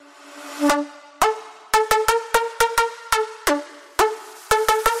Welcome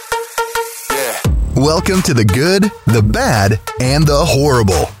to the good, the bad, and the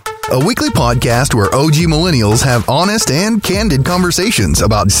horrible. A weekly podcast where OG millennials have honest and candid conversations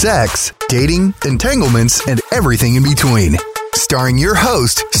about sex, dating, entanglements, and everything in between. Starring your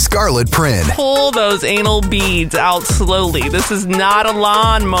host, Scarlett Prin. Pull those anal beads out slowly. This is not a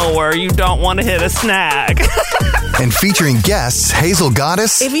lawnmower. You don't want to hit a snag. And featuring guests Hazel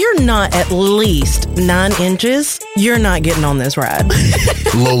Goddess. If you're not at least 9 inches, you're not getting on this ride.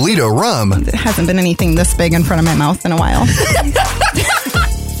 Lolita Rum. It hasn't been anything this big in front of my mouth in a while.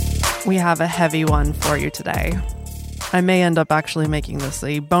 We have a heavy one for you today. I may end up actually making this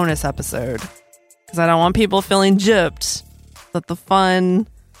a bonus episode because I don't want people feeling gypped that the fun,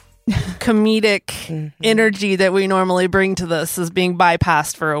 comedic energy that we normally bring to this is being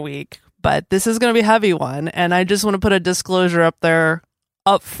bypassed for a week. But this is going to be a heavy one, and I just want to put a disclosure up there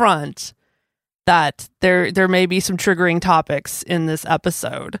up front that there may be some triggering topics in this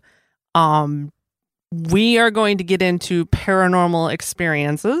episode. We are going to get into paranormal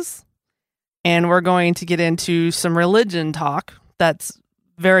experiences, and we're going to get into some religion talk that's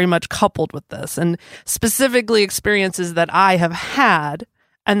very much coupled with this, and specifically experiences that I have had.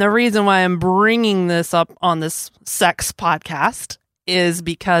 And the reason why I'm bringing this up on this sex podcast is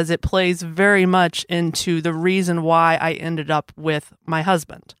because it plays very much into the reason why I ended up with my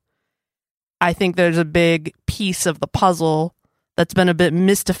husband. I think there's a big piece of the puzzle that's been a bit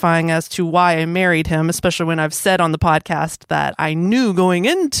mystifying as to why I married him, especially when I've said on the podcast that I knew going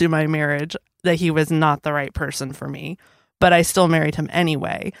into my marriage that he was not the right person for me, but I still married him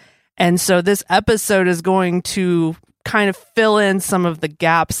anyway. And so this episode is going to kind of fill in some of the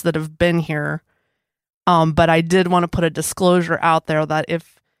gaps that have been here. But I did want to put a disclosure out there that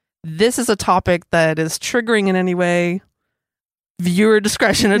if this is a topic that is triggering in any way, viewer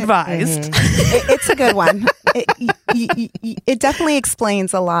discretion advised. It's a good one. It definitely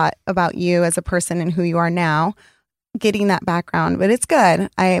explains a lot about you as a person and who you are now, getting that background. But it's good.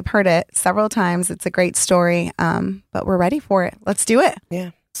 I've heard it several times. It's a great story, but we're ready for it. Let's do it.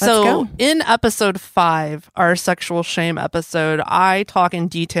 Yeah. So in episode 5, our sexual shame episode, I talk in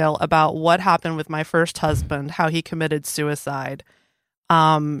detail about what happened with my first husband, how he committed suicide.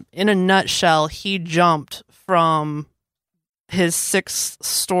 In a nutshell, he jumped from his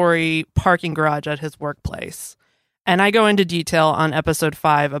 6-story parking garage at his workplace. And I go into detail on episode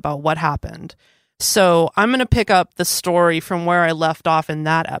 5 about what happened. So I'm going to pick up the story from where I left off in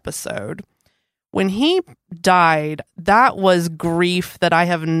that episode. When he died, that was grief that I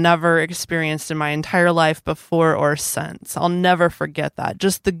have never experienced in my entire life before or since. I'll never forget that.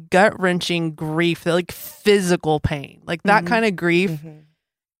 Just the gut-wrenching grief, like physical pain. Like that kind of grief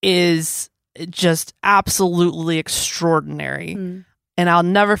is just absolutely extraordinary. And I'll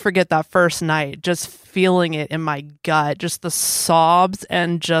never forget that first night, just feeling it in my gut, just the sobs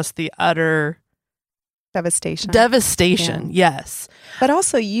and just the utter devastation. Yeah. Yes. But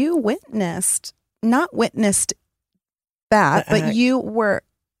also you not witnessed that, but you were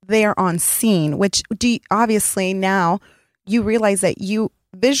there on scene, which obviously now you realize that you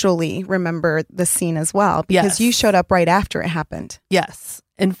visually remember the scene as well, because you showed up right after it happened. Yes.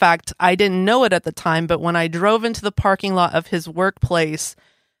 In fact, I didn't know it at the time, but when I drove into the parking lot of his workplace,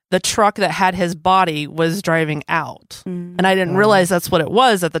 the truck that had his body was driving out. And I didn't realize that's what it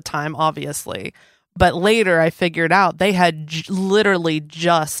was at the time, obviously. But later I figured out they had literally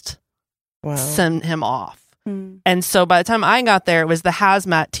just sent him off. And so by the time I got there, it was the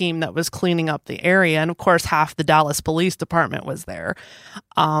hazmat team that was cleaning up the area. And of course, half the Dallas Police Department was there.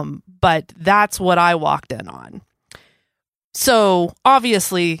 But that's what I walked in on. So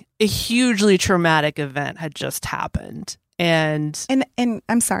obviously, a hugely traumatic event had just happened. And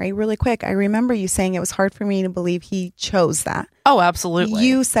I'm sorry, really quick. I remember you saying it was hard for me to believe he chose that. Oh, absolutely.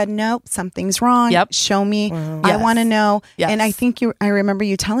 You said, nope, something's wrong. Yep. Show me. Wow. I want to know. Yes. And I think I remember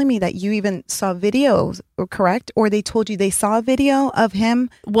you telling me that you even saw videos, correct? Or they told you they saw a video of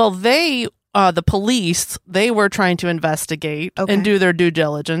him. Well, the police, they were trying to investigate and do their due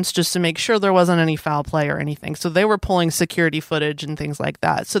diligence just to make sure there wasn't any foul play or anything. So they were pulling security footage and things like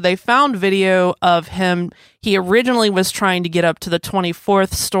that. So they found video of him. He originally was trying to get up to the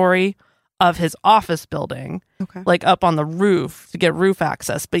 24th story of his office building, like up on the roof to get roof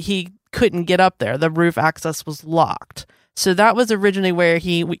access, but he couldn't get up there. The roof access was locked. So that was originally where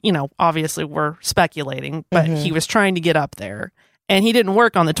he, obviously we're speculating, but he was trying to get up there. And he didn't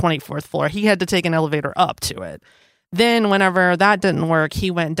work on the 24th floor. He had to take an elevator up to it. Then whenever that didn't work, he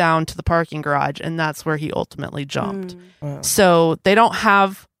went down to the parking garage, and that's where he ultimately jumped. So they don't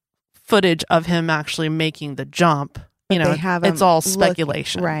have footage of him actually making the jump. you know, they have it's all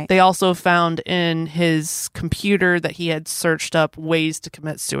speculation. Right. They also found in his computer that he had searched up ways to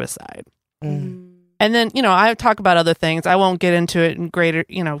commit suicide. And then, you know, I talk about other things. I won't get into it in greater,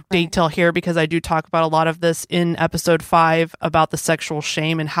 you know, detail here because I do talk about a lot of this in episode 5 about the sexual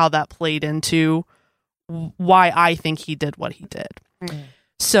shame and how that played into why I think he did what he did.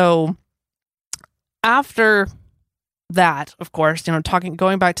 So after that, of course, you know,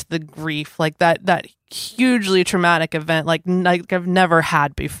 going back to the grief, like that hugely traumatic event, like I've never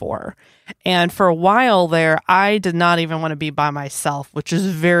had before. And for a while there, I did not even want to be by myself, which is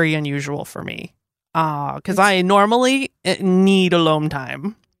very unusual for me. Because I normally need alone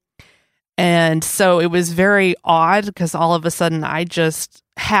time. And so it was very odd because all of a sudden I just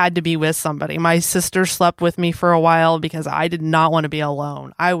had to be with somebody. My sister slept with me for a while because I did not want to be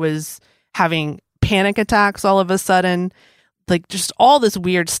alone. I was having panic attacks all of a sudden, like just all this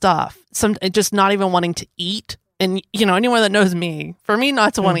weird stuff. Just not even wanting to eat. And, you know, anyone that knows me, for me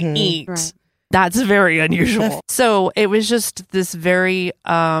not to want to eat, that's very unusual. So it was just this very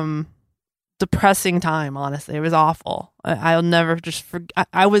depressing time, honestly. It was awful. I'll never just forget.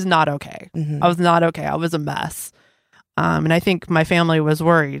 I was not okay. I was not okay. I was a mess. And I think my family was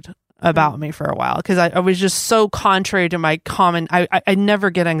worried about me for a while because I was just so contrary to my common. I never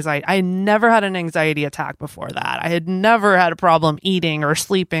get anxiety. I never had an anxiety attack before that. I had never had a problem eating or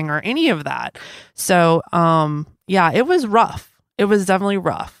sleeping or any of that. So, yeah, it was rough. It was definitely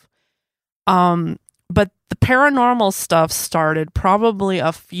rough. But the paranormal stuff started probably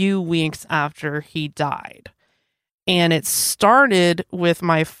a few weeks after he died. And it started with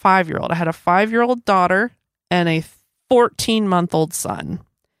my 5-year-old. I had a 5-year-old daughter and a 14-month-old son.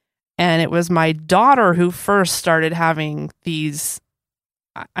 And it was my daughter who first started having these,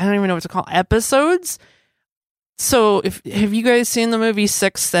 I don't even know what to call episodes. So have you guys seen the movie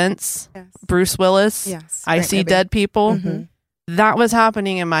Sixth Sense? Yes. Bruce Willis? Yes. I see dead people. That was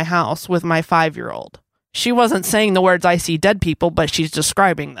happening in my house with my 5-year-old. She wasn't saying the words, I see dead people, but she's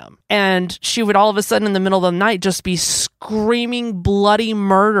describing them. And she would all of a sudden in the middle of the night just be screaming bloody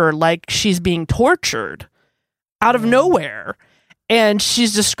murder like she's being tortured out of nowhere. And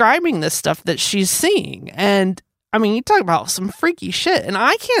she's describing this stuff that she's seeing. And I mean, you talk about some freaky shit and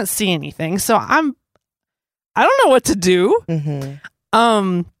I can't see anything. So I don't know what to do.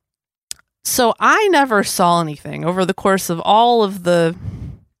 So I never saw anything over the course of all of the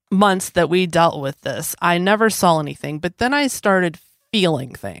months that we dealt with this. I never saw anything, but then I started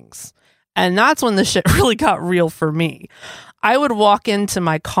feeling things. And that's when the shit really got real for me. I would walk into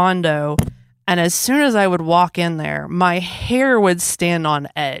my condo, and as soon as I would walk in there, my hair would stand on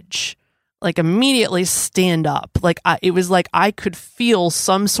edge, like immediately stand up. Like it was like I could feel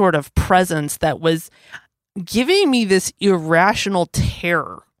some sort of presence that was giving me this irrational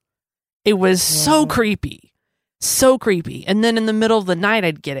terror. It was so creepy. So creepy. And then in the middle of the night,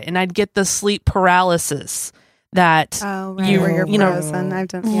 I'd get it. And I'd get the sleep paralysis that you're you know, frozen. I've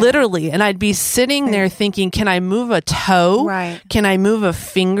done, literally. And I'd be sitting there thinking, can I move a toe? Right. Can I move a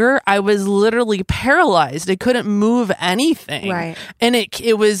finger? I was literally paralyzed. I couldn't move anything. Right. And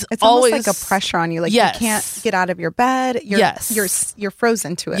it was it's always almost like a pressure on you. Like you can't get out of your bed. You're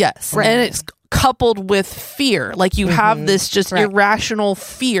frozen to it. Yes. Right. And it's coupled with fear. Like you have this just irrational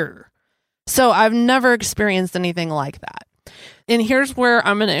fear. So I've never experienced anything like that. And here's where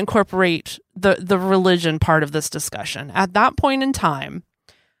I'm going to incorporate the religion part of this discussion. At that point in time,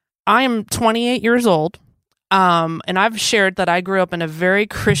 I am 28 years old, and I've shared that I grew up in a very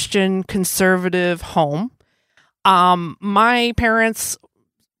Christian, conservative home. My parents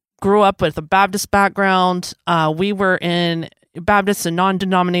grew up with a Baptist background. We were in Baptist and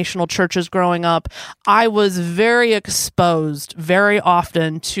non-denominational churches growing up. I was very exposed very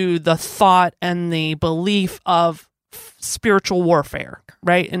often to the thought and the belief of spiritual warfare,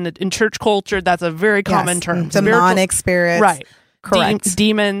 right? In church culture, that's a very common term. Demonic spirits. Right. Correct.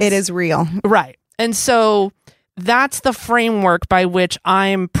 Demons. It is real. Right. And so that's the framework by which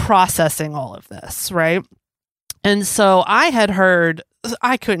I'm processing all of this, right? And so I had heard,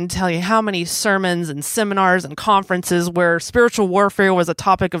 I couldn't tell you how many sermons and seminars and conferences where spiritual warfare was a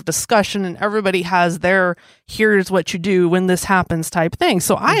topic of discussion and everybody has their, here's what you do when this happens type thing.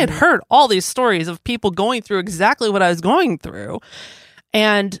 So I had heard all these stories of people going through exactly what I was going through.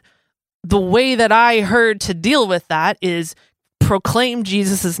 And the way that I heard to deal with that is proclaim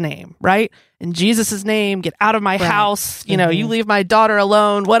Jesus's name, right? In Jesus's name, get out of my house. You know, you leave my daughter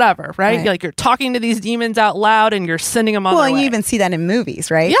alone, whatever, right? Like you're talking to these demons out loud and you're sending them on their way. Well, you even see that in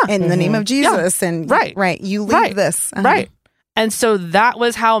movies, right? Yeah. In the name of Jesus. And right. You leave this. Right. And so that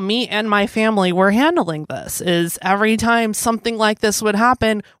was how me and my family were handling this, is every time something like this would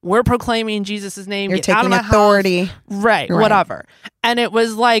happen, we're proclaiming Jesus' name. You're Get out of taking my authority. house. Right, whatever. And it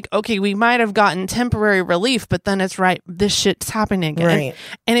was like, okay, we might have gotten temporary relief, but then it's right, this shit's happening again. Right.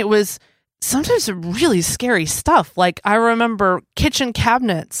 And it was sometimes really scary stuff. Like I remember kitchen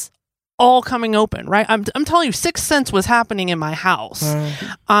cabinets all coming open, right? I'm telling you, Sixth Sense was happening in my house.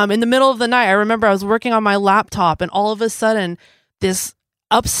 In the middle of the night, I remember I was working on my laptop, and all of a sudden, this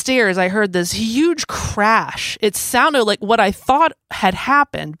upstairs, I heard this huge crash. It sounded like what I thought had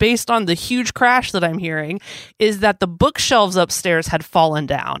happened based on the huge crash that I'm hearing is that the bookshelves upstairs had fallen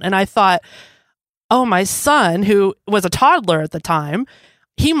down. And I thought, oh, my son, who was a toddler at the time,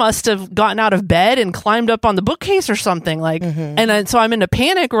 he must have gotten out of bed and climbed up on the bookcase or something and so I'm in a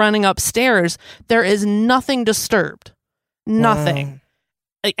panic running upstairs. There is nothing disturbed. Nothing. Wow.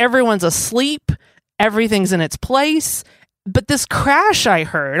 Like everyone's asleep. Everything's in its place. But this crash I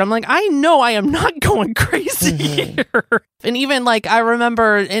heard, I'm like, I know I am not going crazy here. And even like, I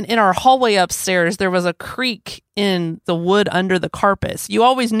remember in our hallway upstairs, there was a creak in the wood under the carpets. You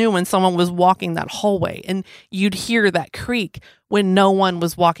always knew when someone was walking that hallway, and you'd hear that creak when no one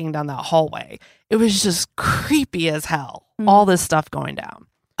was walking down that hallway. It was just creepy as hell. All this stuff going down.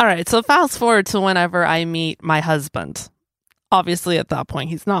 All right. So fast forward to whenever I meet my husband. Obviously at that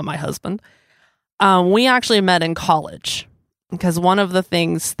point, he's not my husband. We actually met in college. Because one of the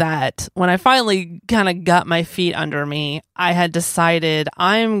things that when I finally kind of got my feet under me, I had decided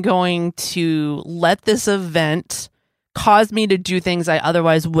I'm going to let this event cause me to do things I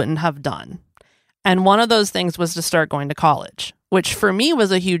otherwise wouldn't have done. And one of those things was to start going to college, which for me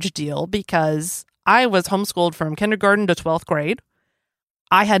was a huge deal because I was homeschooled from kindergarten to 12th grade.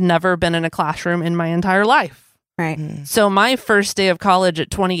 I had never been in a classroom in my entire life. Right. So my first day of college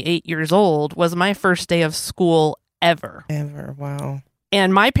at 28 years old was my first day of school ever. Wow.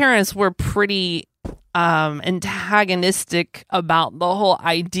 And my parents were pretty antagonistic about the whole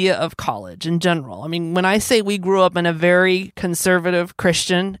idea of college in general. I mean, when I say we grew up in a very conservative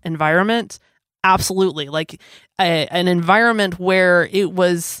Christian environment, absolutely. Like an environment where it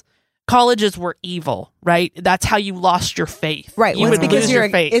was colleges were evil, right? That's how you lost your faith. Right. You would lose your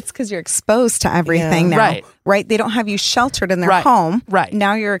faith. It's because you're exposed to everything now. Right. They don't have you sheltered in their home. Right.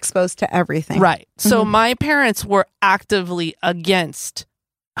 Now you're exposed to everything. Right. So my parents were actively against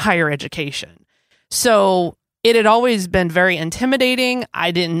higher education. So it had always been very intimidating.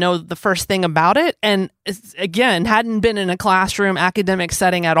 I didn't know the first thing about it. And again, hadn't been in a classroom academic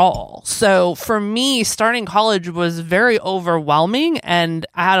setting at all. So for me, starting college was very overwhelming and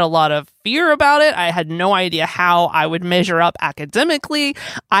I had a lot of fear about it. I had no idea how I would measure up academically.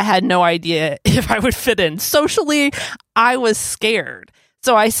 I had no idea if I would fit in socially. I was scared.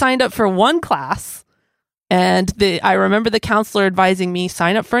 So I signed up for one class. And I remember the counselor advising me,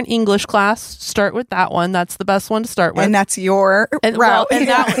 sign up for an English class, start with that one. That's the best one to start with. And that's your route. Well, and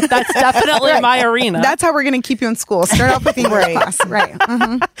that's definitely my arena. That's how we're going to keep you in school. Start off with English class. Right.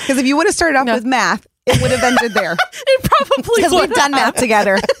 Because if you would have started off with math, it would have ended there. It probably would. Because we've done math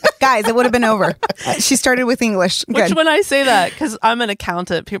together. Guys, it would have been over. She started with English. Good. Which when I say that, because I'm an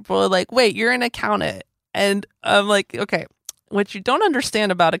accountant, people are like, wait, you're an accountant. And I'm like, okay. What you don't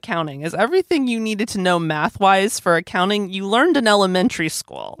understand about accounting is everything you needed to know math-wise for accounting, you learned in elementary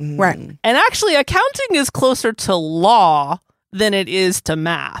school. Right. And actually, accounting is closer to law than it is to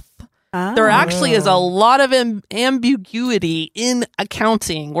math. There actually is a lot of ambiguity in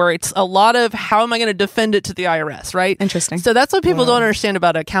accounting where it's a lot of how am I going to defend it to the IRS, right? Interesting. So that's what people don't understand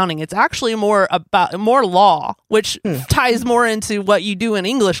about accounting. It's actually more law, which ties more into what you do in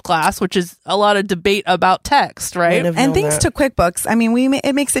English class, which is a lot of debate about text, right? And thanks to QuickBooks, I mean,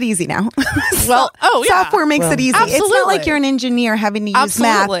 it makes it easy now. Software makes it easy. Absolutely. It's not like you're an engineer having to use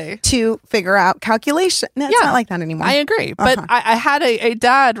math to figure out calculation. No, it's not like that anymore. I agree. But I had a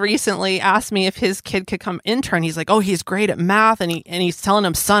dad recently asked me if his kid could come intern. He's like, oh, he's great at math. And he's telling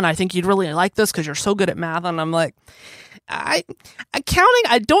him, son, I think you'd really like this because you're so good at math. And I'm like, accounting,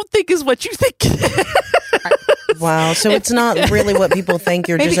 I don't think is what you think it is. Wow. So it's not really what people think.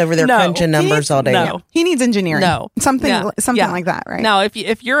 You're just over there crunching numbers all day. No. He needs engineering. Something like that, right? Now,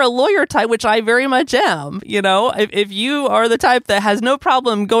 if you're a lawyer type, which I very much am, if you are the type that has no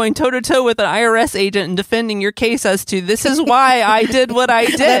problem going toe-to-toe with an IRS agent and defending your case as to this is why I did what I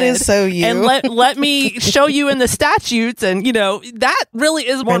did. That is so you. And let me show you in the statutes and, that really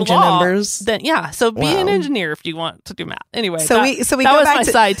is more crunching law. Numbers. So be an engineer if you want to do math. Anyway, that was my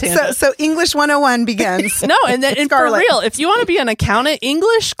side tangent. So English 101 begins. No, and for real, if you want to be an accountant,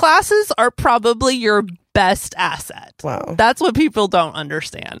 English classes are probably your best asset. Wow. That's what people don't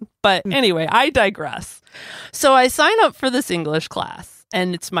understand. But anyway, I digress. So I sign up for this English class,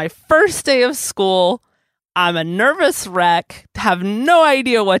 and it's my first day of school. I'm a nervous wreck, have no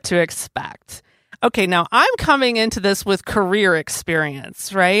idea what to expect. Okay, now I'm coming into this with career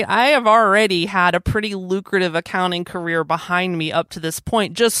experience, right? I have already had a pretty lucrative accounting career behind me up to this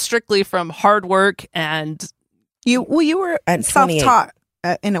point, just strictly from hard work and... You were self-taught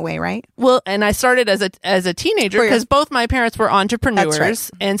in a way, right? Well, and I started as a teenager because both my parents were entrepreneurs.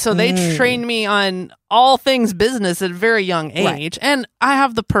 That's right. And so they trained me on all things business at a very young age. Right. And I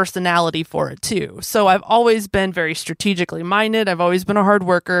have the personality for it too. So I've always been very strategically minded. I've always been a hard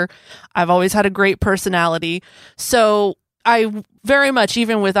worker. I've always had a great personality. So I very much,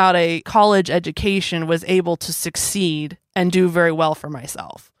 even without a college education, was able to succeed and do very well for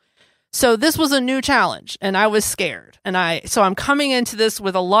myself. So this was a new challenge, and I was scared. So I'm coming into this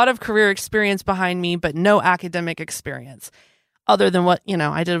with a lot of career experience behind me, but no academic experience other than what,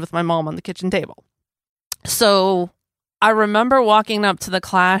 I did with my mom on the kitchen table. So I remember walking up to the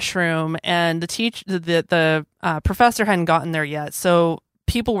classroom, and the professor hadn't gotten there yet. So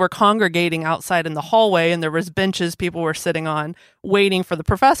people were congregating outside in the hallway, and there was benches people were sitting on waiting for the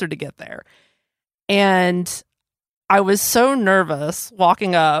professor to get there. And I was so nervous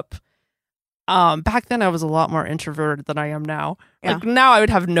walking up. Back then I was a lot more introverted than I am now. Yeah. Like now I would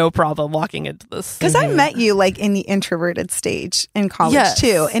have no problem walking into this. Because I met you like in the introverted stage in college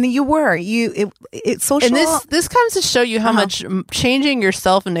too, and you were it's social. And this comes to show you how much changing your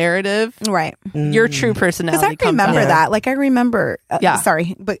self narrative, right? Your true personality. Because I remember that. Like I remember.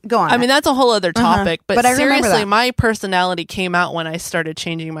 Sorry, but go on. I mean that's a whole other topic. But I seriously, my personality came out when I started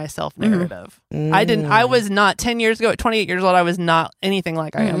changing my self narrative. I was not 10 years ago. At 28 years old, I was not anything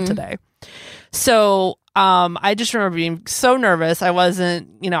like I am today. So I just remember being so nervous. I wasn't,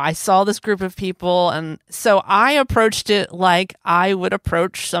 I saw this group of people, and so I approached it like I would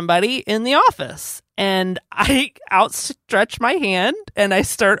approach somebody in the office. And I outstretch my hand and I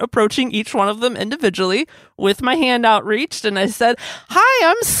start approaching each one of them individually with my hand outreached. And I said, "Hi,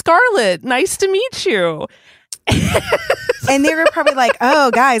 I'm Scarlett. Nice to meet you." And they were probably like,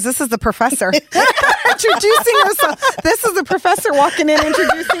 "Oh, guys, this is the professor introducing herself. This is the professor walking in,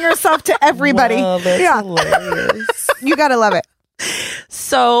 introducing herself to everybody." Wow, that's hilarious. You gotta love it.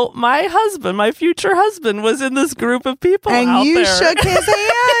 So my future husband, was in this group of people, and out you there. shook his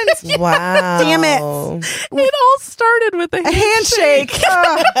hand. Wow! Damn it! It all started with a handshake.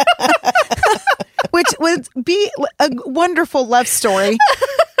 Which would be a wonderful love story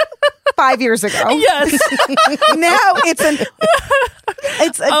 5 years ago. Yes. Now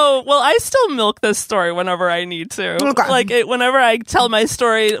oh, well, I still milk this story whenever I need to. Okay. Like whenever I tell my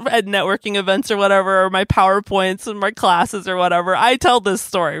story at networking events or whatever, or my PowerPoints and my classes or whatever, I tell this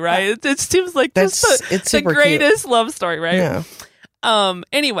story, right? It seems like it's the greatest love story, right? Yeah.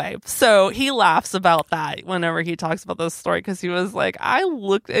 Anyway, so he laughs about that whenever he talks about this story, because he was like, I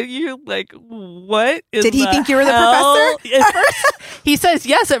looked at you like, what is Did he think you were the hell? professor? At first, he says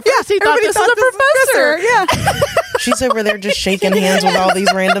yes. At first, he thought this was a professor. Yeah. She's over there just shaking hands with all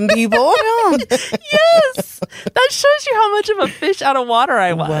these random people. Yes. That shows you how much of a fish out of water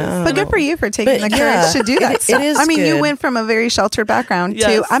I was. Wow. But good for you for taking the courage to do that. It is. I mean, you good. went from a very sheltered background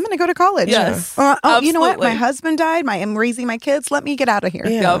to I'm going to go to college. Yes. You know what? My husband died. I'm raising my kids. Let me get out of here.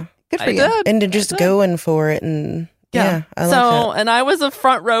 Yeah. Yep. Good for you. Did. And to just going for it, and I like that. And I was a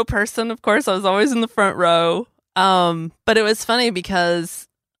front row person. Of course, I was always in the front row. But it was funny because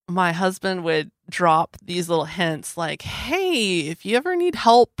my husband would drop these little hints like, "Hey, if you ever need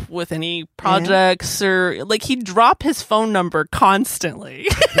help with any projects," or like he'd drop his phone number constantly.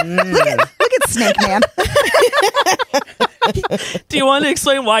 Look at Snake Man. Do you want to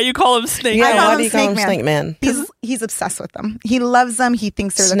explain why you call him Snake Yeah, Man? why do you call him Snake Man? He's obsessed with them. He loves them. He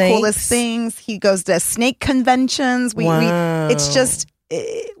thinks they're Snakes. the coolest things. He goes to snake conventions. Wow. It's just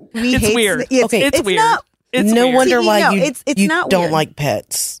It's hate weird. Okay. It's weird. Not, It's no weird. wonder See, why no, you, it's you not don't weird. like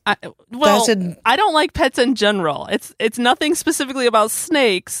pets. I don't like pets in general. It's nothing specifically about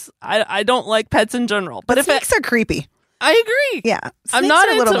snakes. I don't like pets in general. But if snakes are creepy. I agree. Yeah, I'm snakes not are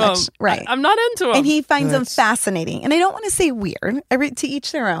a into little them. much, right? I'm not into them. And he finds them fascinating. And I don't want to say weird. To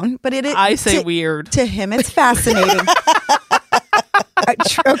each their own. But I say weird. To him, it's fascinating.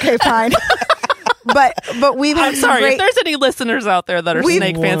 Okay, fine. But we've had I'm sorry great, if there's any listeners out there that are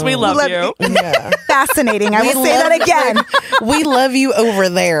snake fans. We love you. Yeah. Fascinating. I will say that again. We love you over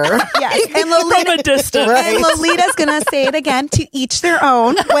there. Yes, and From a distance. Right. And Lolita's gonna say it again. To each their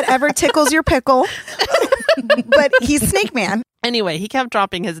own. Whatever tickles your pickle. But he's Snake Man. Anyway, he kept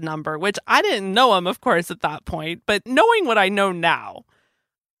dropping his number, which I didn't know him, of course, at that point. But knowing what I know now,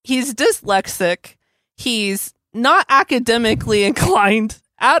 he's dyslexic. he's not academically inclined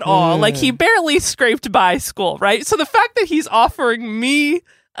at all. Like, he barely scraped by school, right? So the fact that he's offering me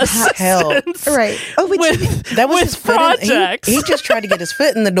assistance, right? Oh, that was his projects. He just tried to get his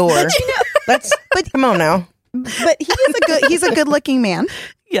foot in the door. But come on now. But he's a good looking man.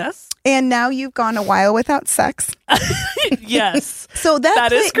 Yes. And now you've gone a while without sex. Yes. So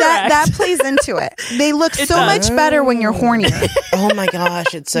that is correct. that plays into it. They look so much better when you're hornier. Oh my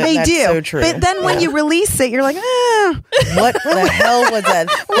gosh, that's so true. But then when you release it, you're like, what the hell was that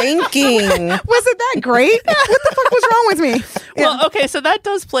thinking? Was it that great? What the fuck was wrong with me? Well, okay, so that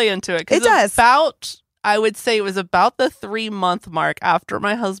does play into it. It does. I would say it was about the 3-month mark after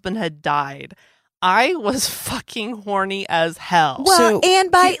my husband had died. I was fucking horny as hell. Well, and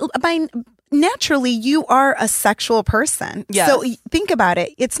by naturally, you are a sexual person. Yes. So think about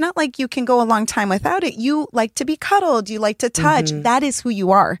it. It's not like you can go a long time without it. You like to be cuddled. You like to touch. That is who you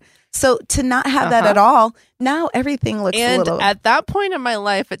are. So to not have that at all, now everything looks a little... And at that point in my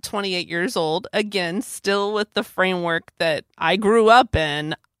life, at 28 years old, again, still with the framework that I grew up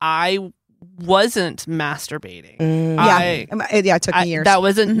in, I wasn't masturbating. It took me years. That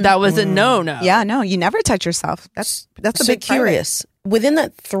was a no. Yeah, no, you never touch yourself. That's a big curious. Within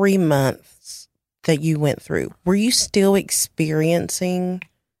that 3 months that you went through, were you still experiencing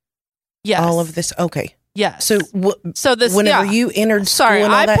all of this? Okay. Yes. So whenever you entered school Sorry,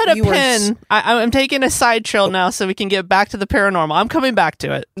 and all I put a you pin. I'm taking a side trail now so we can get back to the paranormal. I'm coming back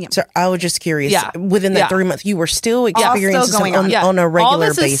to it. Yeah. So I was just curious. Yeah. Within that 3 months, you were still experiencing still going something on a regular all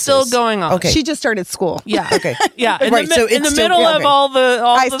this basis. is still going on. Okay. She just started school. Yeah. Okay. Yeah. In Right, so in the it's still- middle yeah, of okay. all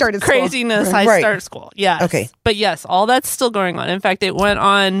the started school. craziness, I Right. started school. Yes. Okay. But yes, all that's still going on. In fact, it went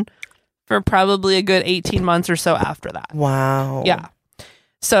on for probably a good 18 months or so after that. Wow. Yeah.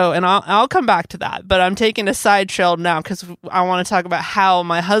 So, and I'll come back to that, but I'm taking a side trail now because I want to talk about how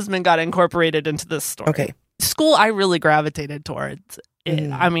my husband got incorporated into this story. Okay. School, I really gravitated towards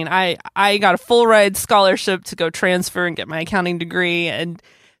it. I mean, I got a full ride scholarship to go transfer and get my accounting degree. And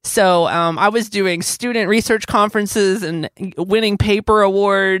so I was doing student research conferences and winning paper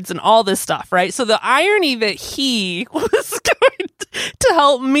awards and all this stuff, right? So the irony that he was going to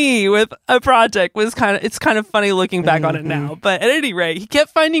help me with a project was it's kind of funny looking back on it now. But at any rate, he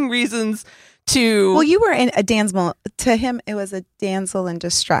kept finding reasons to... Well, you were in a damsel. To him, it was a damsel in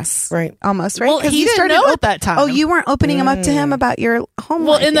distress. Right. Almost, right? Well, he didn't know at that time. Oh, you weren't opening him up to him about your home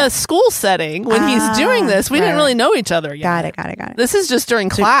Well, life in yet. the school setting, when he's doing this, we didn't really know each other yet. Got it. This is just during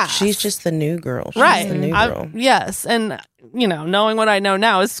So class. she's just the new girl. She's right. the new girl. Yes. And, knowing what I know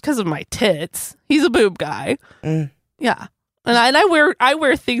now is because of my tits. He's a boob guy. Yeah. And I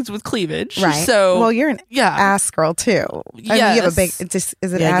wear things with cleavage. Right. So, well, you're an ass girl too. I mean, you have a big. Is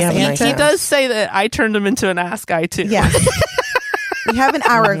it Yeah, ass? you have a and nice tits? he does say that I turned him into an ass guy too. Yeah. You have an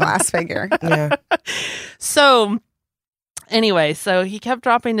hourglass figure. Yeah. So anyway, so he kept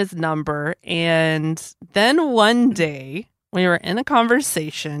dropping his number, and then one day we were in a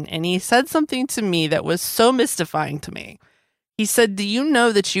conversation and he said something to me that was so mystifying to me. He said, "Do you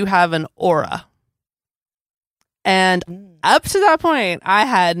know that you have an aura?" And up to that point, I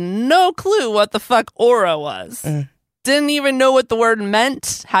had no clue what the fuck aura was. Didn't even know what the word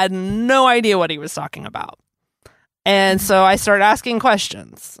meant. Had no idea what he was talking about. And so I started asking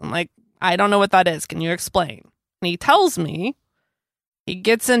questions. I'm like, I don't know what that is. Can you explain? And he tells me. He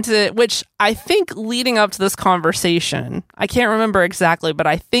gets into it, which I think leading up to this conversation, I can't remember exactly, but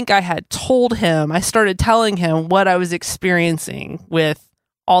I think I had told him, I started telling him what I was experiencing with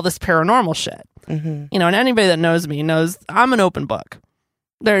all this paranormal shit. And anybody that knows me knows I'm an open book.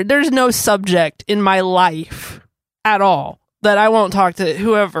 There's no subject in my life at all that I won't talk to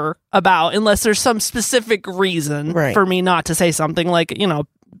whoever about unless there's some specific reason for me not to say something, like,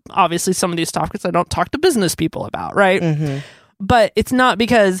 obviously some of these topics I don't talk to business people about, right? But it's not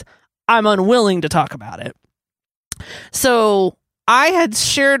because I'm unwilling to talk about it. So I had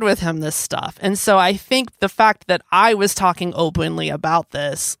shared with him this stuff. And so I think the fact that I was talking openly about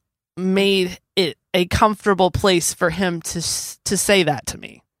this made it a comfortable place for him to say that to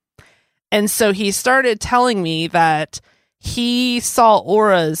me. And so he started telling me that he saw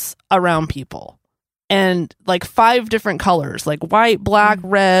auras around people, and like 5 different colors, like white, black,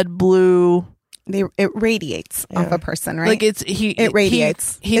 red, blue. It radiates off a person, right? Like it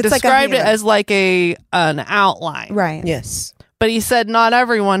radiates. He It's like a described it halo. as like an outline. Right. Yes. But he said not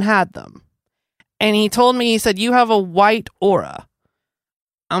everyone had them. And he told me, he said, "You have a white aura."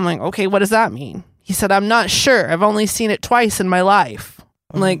 I'm like, "Okay, what does that mean?" He said, "I'm not sure. I've only seen it twice in my life."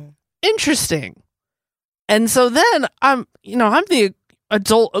 I'm like, "Interesting." And so then I'm the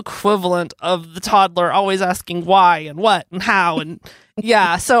adult equivalent of the toddler always asking why and what and how. And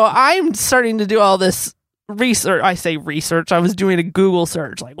yeah, so I'm starting to do all this research. I say research. I was doing a Google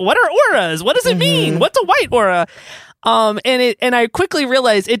search. Like, what are auras? What does it mean? What's a white aura? And I quickly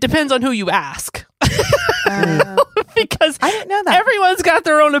realized it depends on who you ask. Because I didn't know that. Everyone's got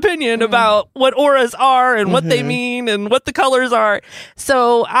their own opinion about what auras are and what they mean and what the colors are.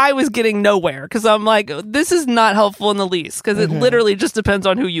 So I was getting nowhere because I'm like, this is not helpful in the least because it literally just depends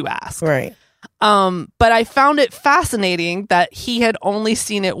on who you ask. Right. But I found it fascinating that he had only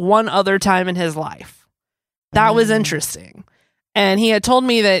seen it one other time in his life. That was interesting. And he had told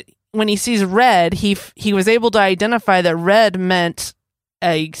me that when he sees red, he was able to identify that red meant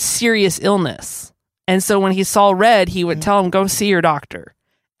a serious illness. And so when he saw red, he would tell him, go see your doctor.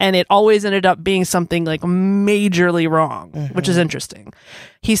 And it always ended up being something like majorly wrong, which is interesting.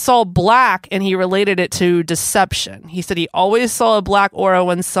 He saw black and he related it to deception. He said he always saw a black aura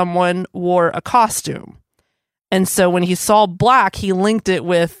when someone wore a costume. And so when he saw black, he linked it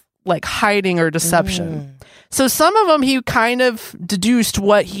with like hiding or deception. So some of them he kind of deduced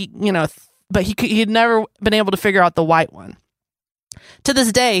what but he'd never been able to figure out the white one. To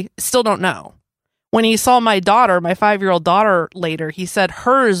this day, still don't know. When he saw my daughter, my 5-year-old daughter later, he said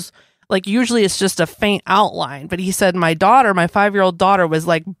hers, like usually it's just a faint outline, but he said my daughter, my 5-year-old daughter was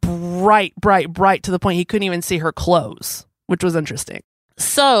like bright to the point he couldn't even see her clothes, which was interesting.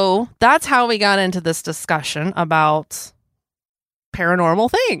 So that's how we got into this discussion about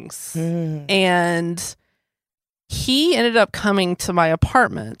paranormal things. And he ended up coming to my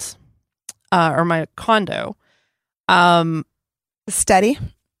apartment or my condo. Study.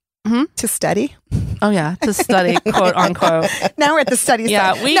 To study. Oh yeah, to study, quote unquote. Now we're at the study.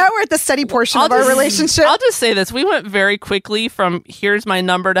 Yeah, now we're at the study portion of our relationship. I'll just say this: we went very quickly from "here's my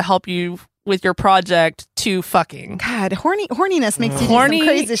number to help you with your project" to fucking. God, horniness makes you do some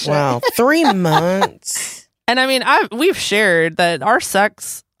crazy shit. Wow, 3 months. And I mean, we've shared that our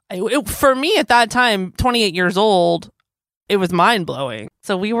sex, for me at that time, 28 years old, it was mind blowing.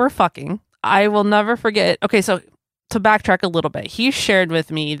 So we were fucking. I will never forget. Okay, so. To backtrack a little bit, he shared with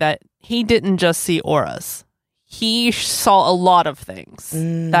me that he didn't just see auras. He saw a lot of things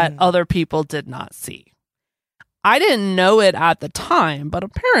that other people did not see. I didn't know it at the time, but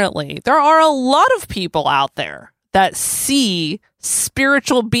apparently there are a lot of people out there that see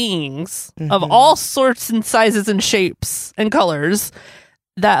spiritual beings of all sorts and sizes and shapes and colors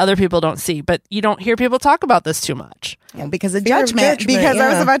that other people don't see. But you don't hear people talk about this too much. Yeah, because of judgment. Because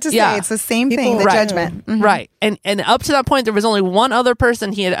I was about to say, it's the same thing, the judgment. Right. And up to that point, there was only one other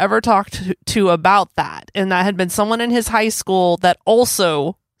person he had ever talked to about that. And that had been someone in his high school that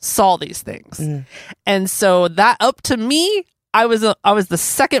also saw these things. And so that up to me, I was the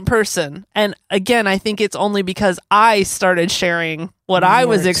second person. And again, I think it's only because I started sharing what I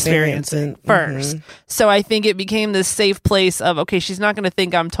was experiencing first. So I think it became this safe place of, okay, she's not going to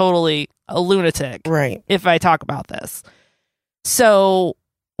think I'm totally a lunatic if I talk about this. So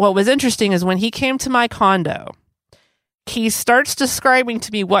what was interesting is when he came to my condo, he starts describing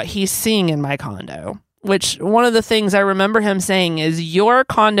to me what he's seeing in my condo. Which one of the things I remember him saying is your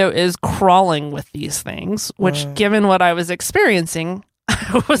condo is crawling with these things, which given what I was experiencing,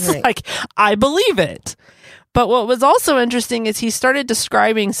 I was like, I believe it. But what was also interesting is he started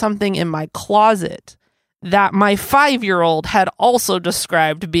describing something in my closet that my 5-year-old had also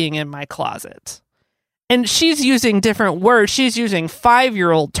described being in my closet. And she's using different words. She's using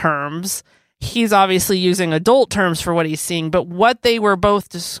 5-year-old terms. He's obviously using adult terms for what he's seeing. But what they were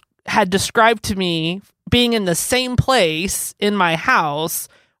both had described to me being in the same place in my house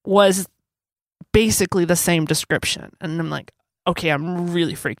was basically the same description. And I'm like, okay, I'm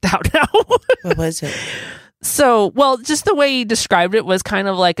really freaked out now. What was it? So, well, just the way he described it was kind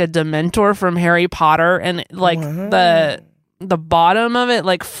of like a Dementor from Harry Potter, and like the bottom of it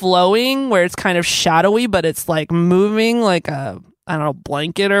like flowing where it's kind of shadowy, but it's like moving like a, I don't know,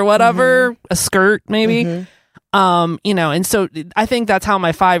 blanket or whatever, a skirt maybe. And so I think that's how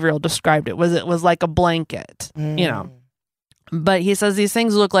my 5-year-old described it was like a blanket, but he says these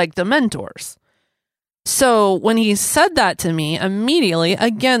things look like Dementors. So when he said that to me immediately,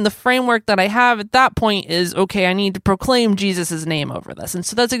 again, the framework that I have at that point is, okay, I need to proclaim Jesus's name over this. And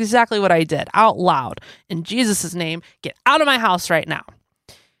so that's exactly what I did out loud in Jesus's name, get out of my house right now.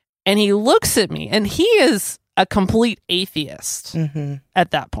 And he looks at me and he is a complete atheist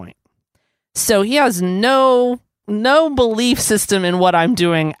at that point. So he has no belief system in what I'm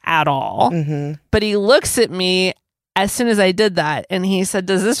doing at all. But he looks at me as soon as I did that, and he said,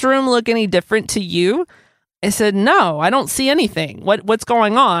 "Does this room look any different to you?" I said, "No, I don't see anything. What's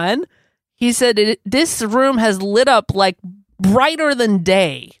going on?" He said, "This room has lit up like brighter than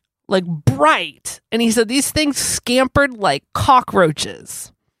day, like bright. And he said these things scampered like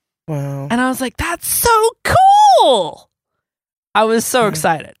cockroaches. Wow. And I was like, that's so cool. I was so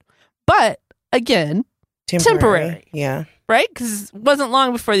excited. But again, temporary. Yeah. Right? Because it wasn't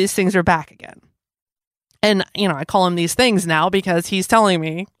long before these things are back again. And, I call him these things now because he's telling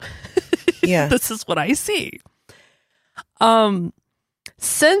me, this is what I see.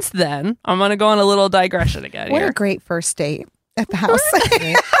 Since then, I'm going to go on a little digression again. What a great first date at the house.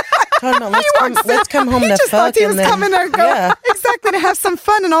 Let's come home to fuck. He was coming to go exactly to have some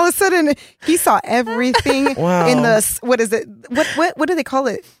fun, and all of a sudden he saw everything in the what is it? What do they call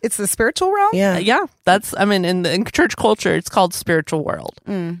it? It's the spiritual realm. Yeah. That's in church culture, it's called spiritual world.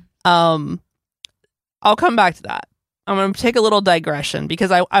 I'll come back to that. I'm going to take a little digression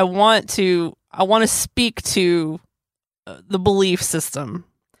because I want to speak to the belief system.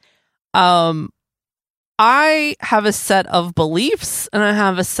 I have a set of beliefs and I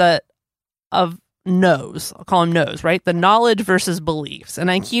have a set of knows. I'll call them knows, right? The knowledge versus beliefs. And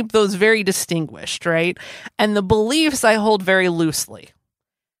I keep those very distinguished, right? And the beliefs I hold very loosely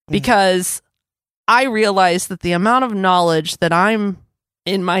because I realize that the amount of knowledge that I'm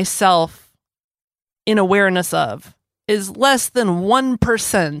in myself in awareness of is less than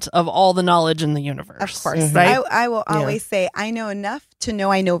 1% of all the knowledge in the universe. Of course. Right? I will always say, I know enough to know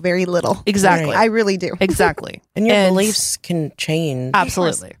I know very little. Exactly. Right. I really do. Exactly. And your beliefs can change.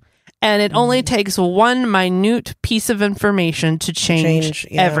 Absolutely. And it only takes one minute piece of information to change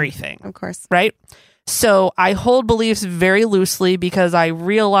everything. Of course. Right? So I hold beliefs very loosely because I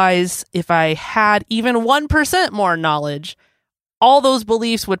realize if I had even 1% more knowledge, all those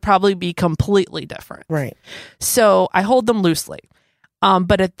beliefs would probably be completely different. Right. So I hold them loosely.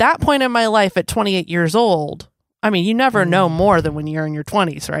 But at that point in my life, at 28 years old, you never know more than when you're in your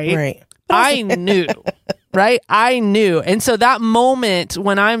 20s, right? Right. I knew, right? I knew. And so that moment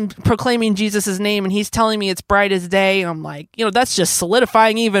when I'm proclaiming Jesus' name and he's telling me it's bright as day, I'm like, that's just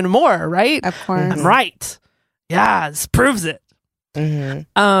solidifying even more, right? Of course. I'm right. Yeah, this proves it.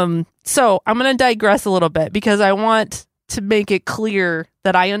 Mm-hmm. So I'm going to digress a little bit because I want to make it clear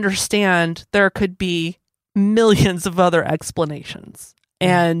that I understand there could be millions of other explanations.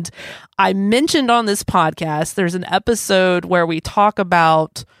 And I mentioned on this podcast, there's an episode where we talk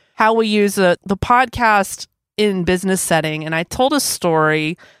about how we use the podcast in business setting. And I told a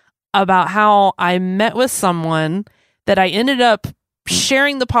story about how I met with someone that I ended up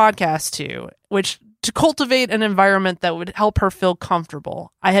sharing the podcast to cultivate an environment that would help her feel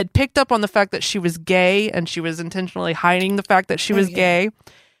comfortable. I had picked up on the fact that she was gay and she was intentionally hiding the fact that she was gay.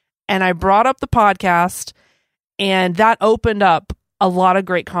 And I brought up the podcast and that opened up a lot of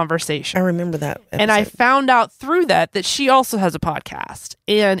great conversation. I remember that episode. And I found out through that she also has a podcast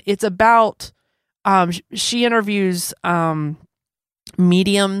and it's about, she interviews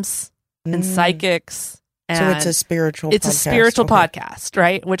mediums and psychics. So it's a spiritual podcast,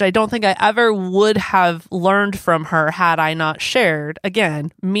 right? Which I don't think I ever would have learned from her had I not shared.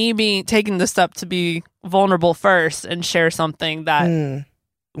 Again, me taking the step to be vulnerable first and share something that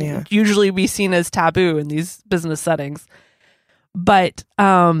would usually be seen as taboo in these business settings. But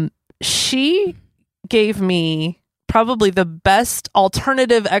she gave me probably the best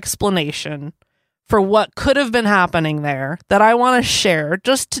alternative explanation for what could have been happening there that I want to share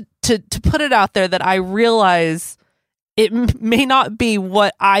just to put it out there that I realize it may not be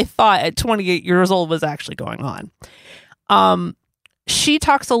what I thought at 28 years old was actually going on. She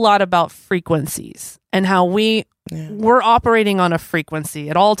talks a lot about frequencies and how we're operating on a frequency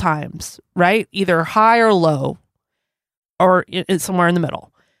at all times, right? Either high or low or somewhere in the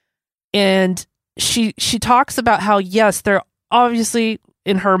middle. And she talks about how, yes, there obviously,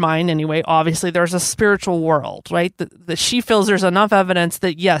 in her mind anyway, obviously there's a spiritual world, right? That she feels there's enough evidence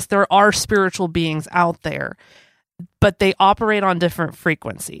that, yes, there are spiritual beings out there, but they operate on different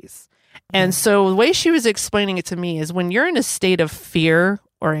frequencies. And so the way she was explaining it to me is when you're in a state of fear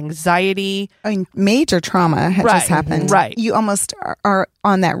or anxiety. Major trauma has just happened. Right. You almost are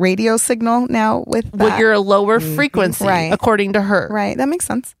on that radio signal now with that. Well, you're a lower frequency, according to her. Right. That makes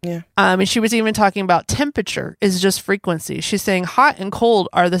sense. Yeah. And she was even talking about temperature is just frequency. She's saying hot and cold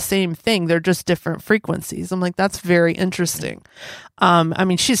are the same thing. They're just different frequencies. I'm like, that's very interesting.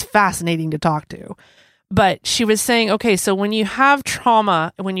 She's fascinating to talk to. But she was saying, okay, so when you have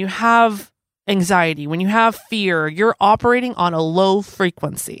trauma, when you have anxiety, when you have fear, you're operating on a low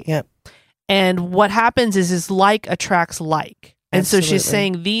frequency. Yep. And what happens is like attracts like. And Absolutely. so she's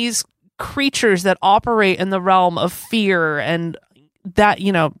saying these creatures that operate in the realm of fear and that,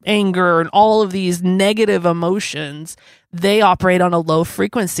 anger and all of these negative emotions, they operate on a low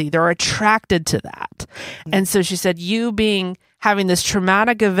frequency. They're attracted to that. And so she said, having this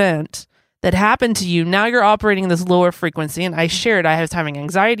traumatic event that happened to you, now you're operating in this lower frequency. And I shared, I was having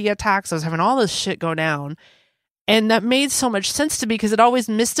anxiety attacks. I was having all this shit go down. And that made so much sense to me because it always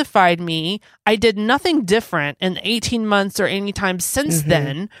mystified me. I did nothing different in 18 months or any time since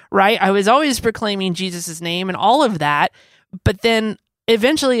then, right? I was always proclaiming Jesus' name and all of that. But then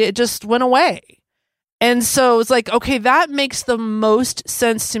eventually it just went away. And so it's like, okay, that makes the most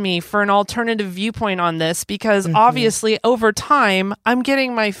sense to me for an alternative viewpoint on this because obviously over time, I'm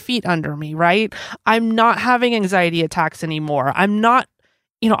getting my feet under me, right? I'm not having anxiety attacks anymore. I'm not,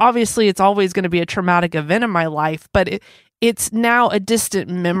 obviously it's always going to be a traumatic event in my life, but it's now a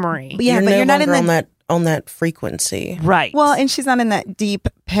distant memory. Yeah, but you're not on that frequency. Right. Well, and she's not in that deep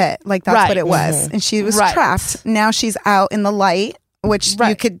pit. Like that's what it was. And she was trapped. Now she's out in the light, which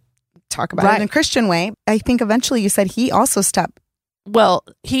you could talk about it in a Christian way. I think eventually you said he also stopped. Well,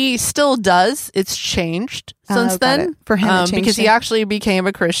 he still does. It's changed since then for him because he actually became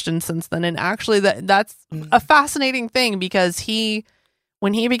a Christian since then. And actually that's a fascinating thing because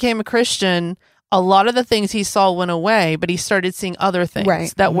when he became a Christian, a lot of the things he saw went away, but he started seeing other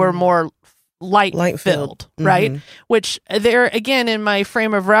things that were more light filled, right? Which there again in my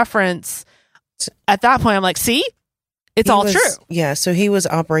frame of reference at that point, I'm like, see? It's all true. Yeah, so he was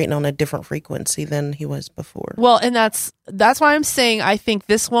operating on a different frequency than he was before. Well, and that's why I'm saying I think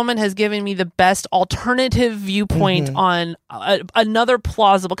this woman has given me the best alternative viewpoint on another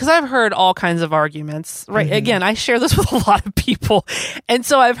plausible, because I've heard all kinds of arguments, right? Again, I share this with a lot of people. And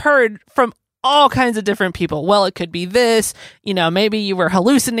so I've heard from all kinds of different people. Well, it could be this, maybe you were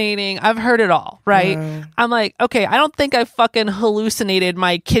hallucinating. I've heard it all, right? I'm like, okay, I don't think I fucking hallucinated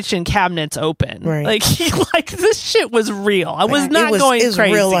my kitchen cabinets open. Right. Like this shit was real. I was not going crazy. It was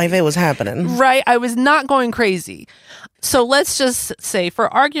real life. It was happening. Right. I was not going crazy. So let's just say,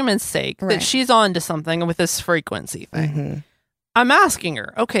 for argument's sake, that she's on to something with this frequency thing. I'm asking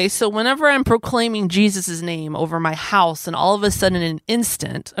her, okay, so whenever I'm proclaiming Jesus' name over my house and all of a sudden in an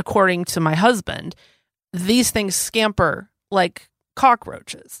instant, according to my husband, these things scamper like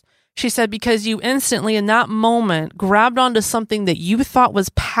cockroaches. She said, because you instantly in that moment grabbed onto something that you thought was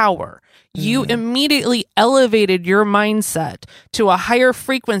power. You immediately elevated your mindset to a higher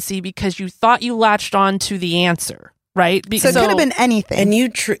frequency because you thought you latched on to the answer. Right, so it could have been anything,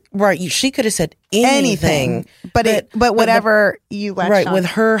 and she could have said anything, but whatever you latched on. With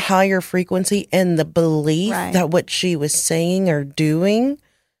her higher frequency and the belief that what she was saying or doing,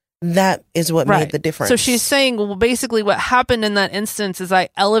 that is what made the difference. So she's saying, well, basically, what happened in that instance is I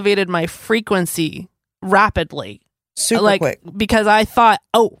elevated my frequency rapidly, super quick, because I thought,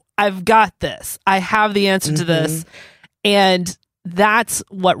 oh, I've got this, I have the answer to this, and that's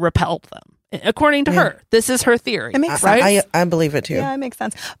what repelled them. According to her, this is her theory. It makes sense. Right? I believe it too. Yeah, it makes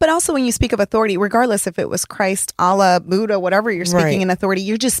sense. But also when you speak of authority, regardless if it was Christ, Allah, Buddha, whatever you're speaking in authority,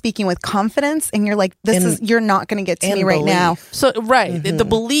 you're just speaking with confidence and you're like, you're not going to get to me right now. So, the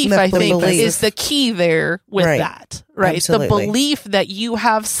belief, I think, is the key there with that. Right. Absolutely. The belief that you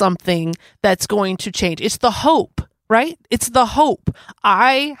have something that's going to change. It's the hope. Right? It's the hope.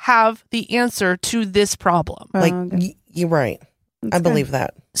 I have the answer to this problem. You're right. I believe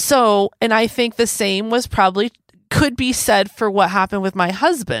that. So, and I think the same could be said for what happened with my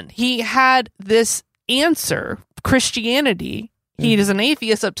husband. He had this answer, Christianity. He is an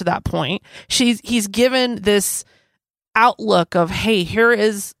atheist up to that point. He's given this outlook of, hey, here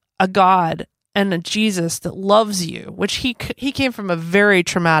is a God and a Jesus that loves you, which he came from a very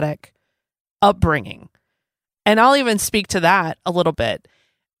traumatic upbringing. And I'll even speak to that a little bit.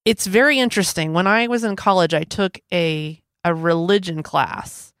 It's very interesting. When I was in college, I took a religion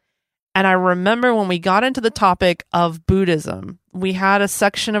class. And I remember when we got into the topic of Buddhism, we had a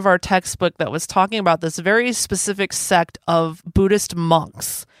section of our textbook that was talking about this very specific sect of Buddhist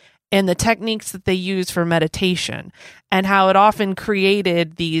monks and the techniques that they use for meditation and how it often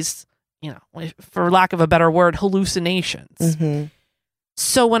created these, for lack of a better word, hallucinations.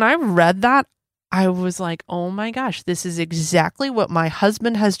 So when I read that, I was like, oh my gosh, this is exactly what my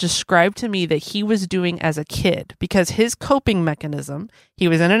husband has described to me that he was doing as a kid, because his coping mechanism, he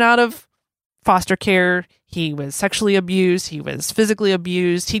was in and out of foster care. He was sexually abused. He was physically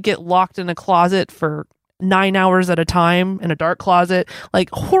abused. He'd get locked in a closet for 9 hours at a time in a dark closet, like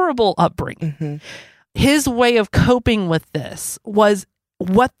horrible upbringing. His way of coping with this was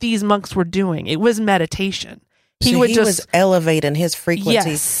what these monks were doing. It was meditation. He was elevating his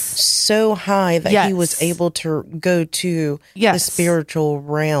frequency so high that he was able to go to the spiritual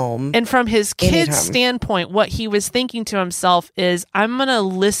realm. And from his kid's standpoint, what he was thinking to himself is, I'm going to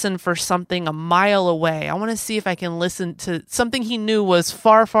listen for something a mile away. I want to see if I can listen to something he knew was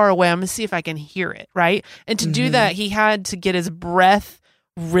far, far away. I'm going to see if I can hear it, right? And to do that, he had to get his breath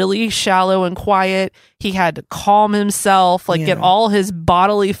really shallow and quiet. He had to calm himself, get all his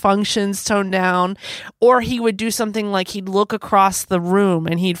bodily functions toned down. Or he would do something like he'd look across the room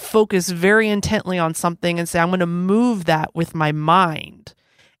and he'd focus very intently on something and say, I'm going to move that with my mind.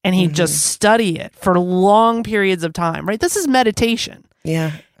 And he'd just study it for long periods of time, right? This is meditation.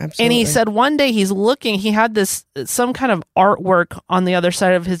 Yeah, absolutely. And he said one day he's looking, he had some kind of artwork on the other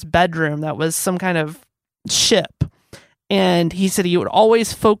side of his bedroom that was some kind of ship. And he said he would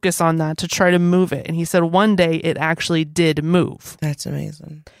always focus on that to try to move it. And he said one day it actually did move. That's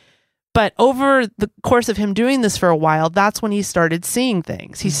amazing. But over the course of him doing this for a while, that's when he started seeing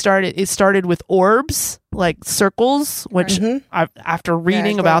things. It started with orbs, like circles, which after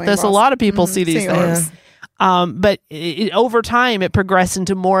reading about this, a lot of people see these things. But over time, it progressed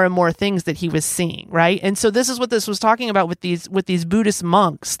into more and more things that he was seeing, right? And so this is what this was talking about with these Buddhist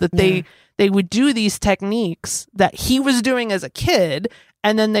monks, that they would do these techniques that he was doing as a kid,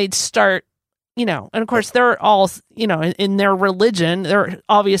 and then they'd start, and of course they're all, in their religion, they're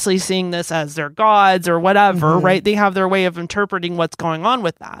obviously seeing this as their gods or whatever, right? They have their way of interpreting what's going on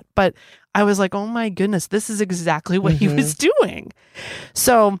with that. But I was like, oh my goodness, this is exactly what he was doing.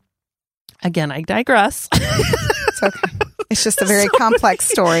 So again, I digress. It's okay. It's just a very complex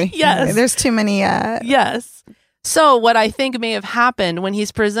story. Yes. There's too many. Yes. So what I think may have happened when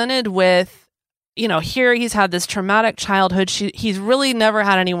he's presented with, here he's had this traumatic childhood. He's really never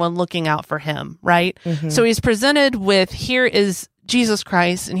had anyone looking out for him, right? So he's presented with, here is Jesus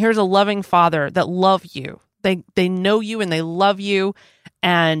Christ, and here's a loving Father that love you. They know you and they love you.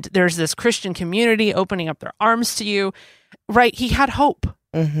 And there's this Christian community opening up their arms to you, right? He had hope.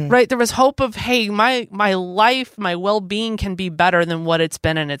 Right? There was hope of, hey, my life, my well-being can be better than what it's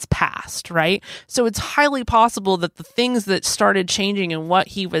been in its past, right? So it's highly possible that the things that started changing in what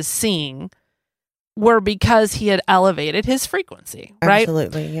he was seeing were because he had elevated his frequency, right?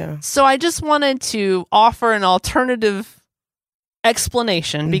 Absolutely, yeah. So I just wanted to offer an alternative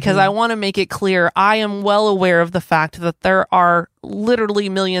explanation because I want to make it clear I am well aware of the fact that there are literally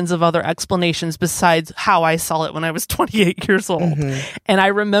millions of other explanations besides how I saw it when I was 28 years old. And I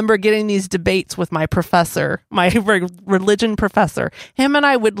remember getting these debates with my professor, my religion professor. Him and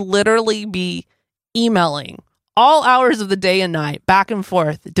I would literally be emailing all hours of the day and night, back and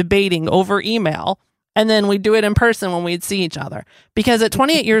forth, debating over email. And then we do it in person when we'd see each other. Because at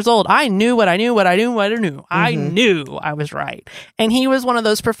 28 years old, I knew what I knew. I knew I was right. And he was one of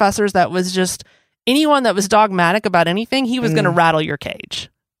those professors that was just, anyone that was dogmatic about anything, he was going to rattle your cage.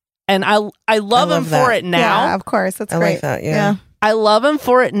 And I love him for it now. Yeah, of course. That's great. I like that, yeah. I love him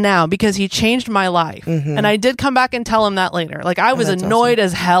for it now because he changed my life. And I did come back and tell him that later. Like, I was annoyed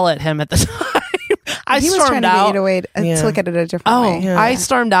as hell at him at the time. He was trying to get you to look at it a different way. Yeah. I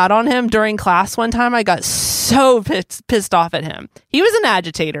stormed out on him during class one time. I got so pissed off at him. He was an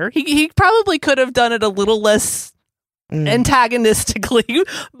agitator. He probably could have done it a little less antagonistically,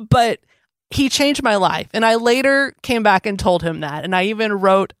 but he changed my life. And I later came back and told him that. And I even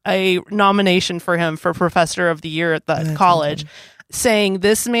wrote a nomination for him for Professor of the Year at the college, saying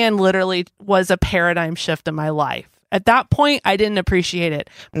this man literally was a paradigm shift in my life. At that point, I didn't appreciate it,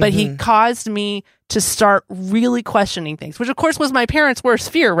 but he caused me to start really questioning things, which of course was my parents'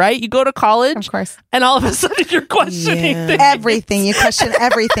 worst fear, right? You go to college, of course, and all of a sudden you're questioning things. Everything. You question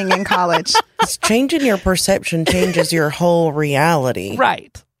everything in college. It's changing your perception changes your whole reality.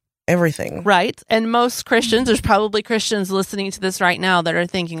 Right. Everything. Right. And most Christians, there's probably Christians listening to this right now that are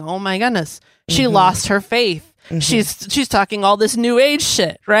thinking, oh my goodness, she lost her faith. She's talking all this new age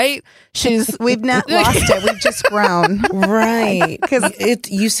shit, right? We've not lost it. We've just grown, right? Because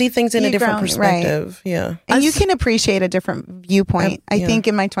you see things in a different perspective, right. Yeah, and you can appreciate a different viewpoint. I think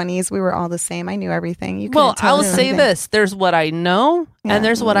in my 20s we were all the same. I knew everything. I'll say this: there's what I know, and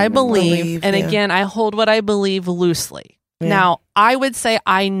there's what I believe, and again, I hold what I believe loosely. Yeah. Now, I would say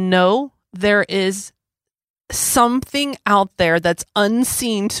I know there is something out there that's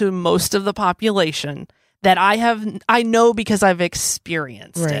unseen to most of the population that I know because I've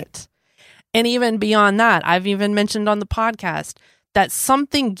experienced it. And even beyond that, I've even mentioned on the podcast that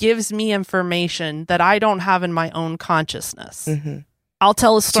something gives me information that I don't have in my own consciousness. I'll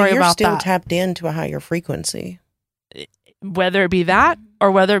tell a story about that. So you're still tapped into a higher frequency. Whether it be that or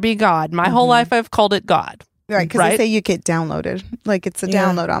whether it be God. My whole life I've called it God. Right, because they say you get downloaded. Like it's a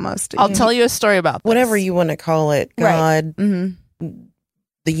download almost. I'll tell you a story about this. Whatever you want to call it. God. Right.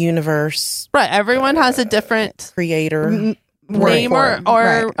 the universe. Right. Everyone has a different creator name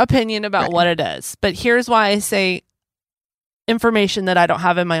or opinion about what it is. But here's why I say information that I don't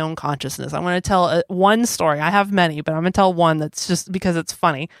have in my own consciousness. I'm going to tell one story. I have many, but I'm going to tell one that's just because it's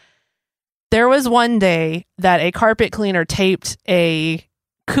funny. There was one day that a carpet cleaner taped a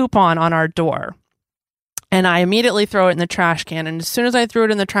coupon on our door, and I immediately throw it in the trash can. And as soon as I threw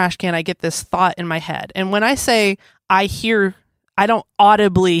it in the trash can, I get this thought in my head. And when I say I hear, I don't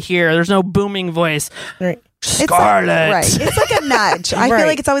audibly hear. There's no booming voice. Right. Scarlet. Right. It's like a nudge. I feel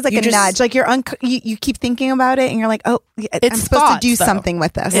like it's always like a nudge. Like you keep thinking about it and you're like, oh, I'm supposed to do something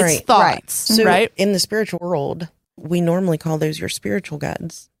with this. It's thoughts. So right. In the spiritual world, we normally call those your spiritual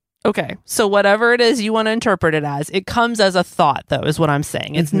guides. Okay. So whatever it is you want to interpret it as, it comes as a thought, though, is what I'm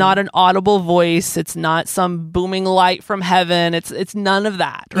saying. It's not an audible voice. It's not some booming light from heaven. It's none of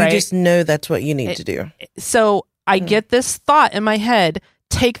that, right? You just know that's what you need to do. So I get this thought in my head,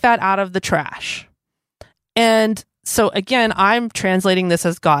 take that out of the trash. And so again, I'm translating this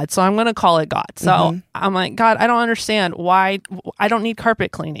as God. So I'm going to call it God. So I'm like, God, I don't understand why I don't need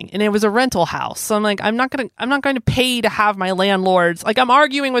carpet cleaning. And it was a rental house. So I'm like, I'm not going to pay to have my landlords. Like, I'm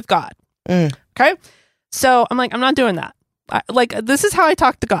arguing with God. Okay. So I'm like, I'm not doing that. This is how I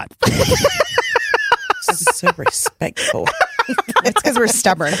talk to God. So respectful. It's because we're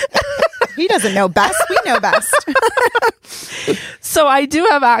stubborn. He doesn't know best. We know best. So I do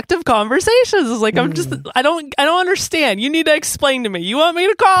have active conversations. It's like, I don't understand. You need to explain to me. You want me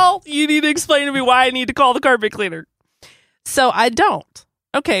to call? You need to explain to me why I need to call the carpet cleaner. So I don't.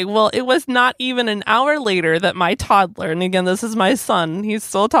 Okay, well, it was not even an hour later that my toddler, and again, this is my son. He's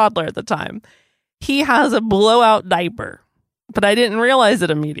still a toddler at the time. He has a blowout diaper, but I didn't realize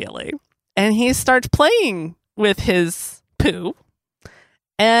it immediately. And he starts playing with his poo.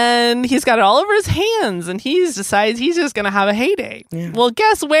 And he's got it all over his hands, and he decides he's just going to have a heyday. Yeah. Well,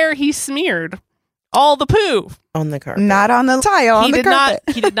 guess where he smeared all the poo? On the carpet. Not on the tile, on the carpet.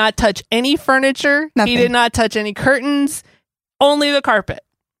 He did not touch any furniture. Nothing. He did not touch only the carpet.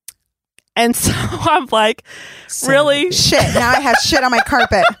 And so I'm like, really? Shit, now I have shit on my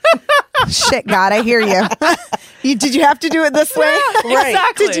carpet. Shit, God, I hear you. Did you have to do it this way? Yeah, right.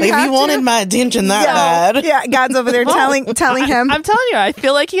 Exactly. If you wanted my attention that bad. Yeah, God's over there telling him. I'm telling you, I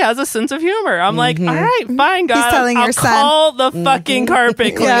feel like he has a sense of humor. I'm like, all right, fine, God. He's telling your son. Call the fucking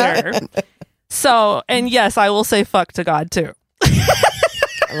carpet cleaner. So, and yes, I will say fuck to God too.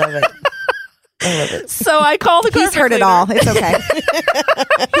 I love it. So I call the carpet He's heard cleaner. it all. It's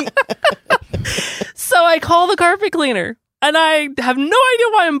okay. So I call the carpet cleaner, and I have no idea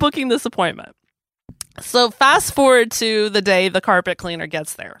why I'm booking this appointment. So fast forward to the day the carpet cleaner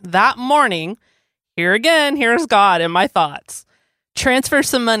gets there. That morning, here's God in my thoughts. Transfer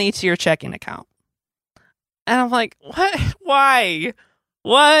some money to your checking account. And I'm like, what? Why?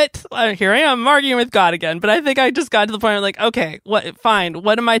 What? Here I am arguing with God again. But I think I just got to the point where, like, okay, what? Fine.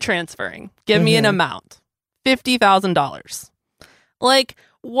 What am I transferring? Give me an amount. $50,000. Like,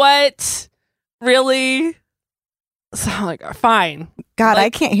 what? Really? So I'm like, fine. God,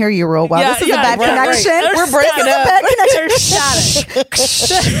 I can't hear you real well. This is a bad connection. Right. We're breaking up. Bad connection. There's static.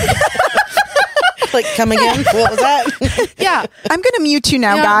 Like, come again? What was that? Yeah. I'm going to mute you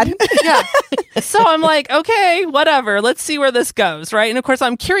now, God. Yeah. So I'm like, okay, whatever. Let's see where this goes, right? And of course,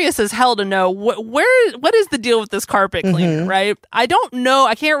 I'm curious as hell to know what is the deal with this carpet cleaner, right? I don't know.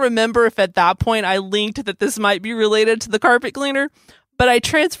 I can't remember if at that point I linked that this might be related to the carpet cleaner, but I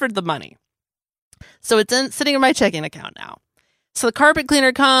transferred the money. So it's sitting in my checking account now. So the carpet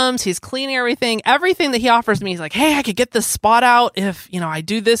cleaner comes, he's cleaning everything that he offers me. He's like, hey, I could get this spot out if, I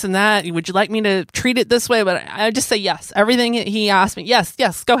do this and that. Would you like me to treat it this way? But I just say yes. Everything he asked me. Yes,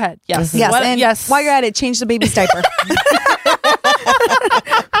 go ahead. Yes. Yes. And yes. While you're at it, change the baby's diaper.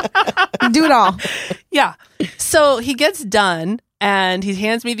 Do it all. Yeah. So he gets done and he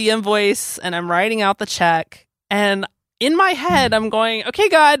hands me the invoice and I'm writing out the check. And in my head, I'm going, okay,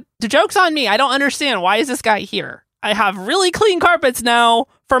 God, the joke's on me. I don't understand. Why is this guy here? I have really clean carpets now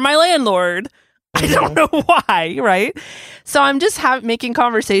for my landlord. I don't know why, right? So I'm just making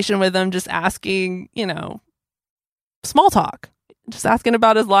conversation with him, just asking, small talk, just asking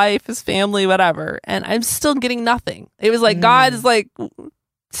about his life, his family, whatever. And I'm still getting nothing. It was like God is like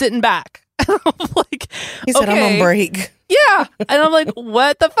sitting back. I'm like, he said, I'm on break. Yeah. And I'm like,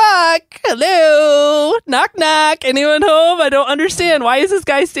 what the fuck? Hello? Knock, knock. Anyone home? I don't understand. Why is this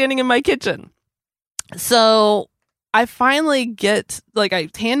guy standing in my kitchen? So I finally I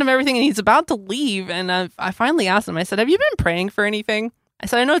hand him everything and he's about to leave. And I finally asked him, I said, have you been praying for anything? I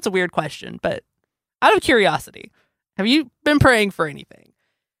said, I know it's a weird question, but out of curiosity, have you been praying for anything?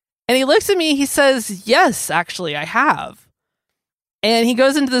 And he looks at me, he says, yes, actually, I have. And he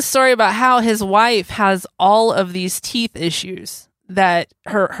goes into the story about how his wife has all of these teeth issues, that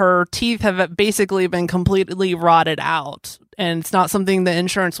her teeth have basically been completely rotted out. And it's not something the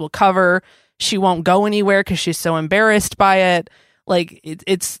insurance will cover. She won't go anywhere because she's so embarrassed by it. Like,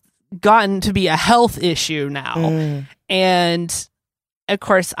 it's gotten to be a health issue now. And, of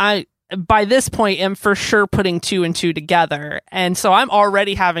course, I, by this point, am for sure putting 2 and 2 together. And so I'm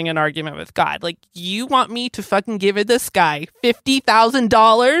already having an argument with God. Like, you want me to fucking give this guy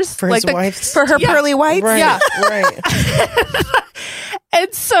 $50,000 for his wife's, for her pearly whites? Right, yeah. Right.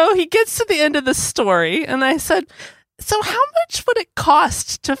 And so he gets to the end of the story, and I said, so how much would it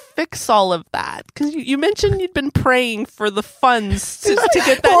cost to fix all of that? Because you mentioned you'd been praying for the funds to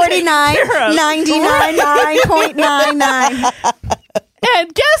get that 49.99.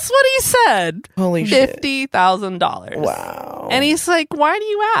 And guess what he said? Holy shit. $50,000. Wow. And he's like, why do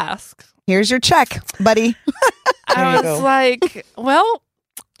you ask? Here's your check, buddy. I was like, well,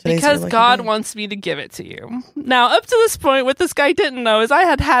 because God wants me to give it to you. Now, up to this point, what this guy didn't know is I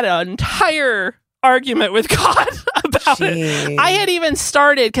had an entire argument with God about it. I had even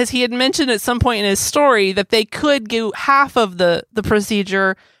started, because he had mentioned at some point in his story that they could do half of the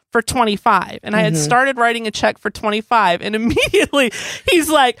procedure for 25, and I had started writing a check for 25, and immediately he's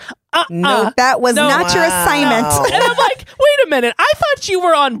like, no, that was not your assignment. And I'm like, wait a minute, I thought you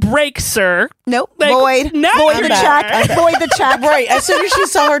were on break, sir. Nope. Like, Void the check. Void the check. Right. As soon as she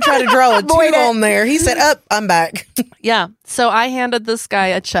saw her try to draw a 2 on there, he said, I'm back. Yeah. So I handed this guy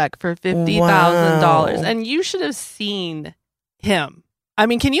a check for $50,000, and you should have seen him. I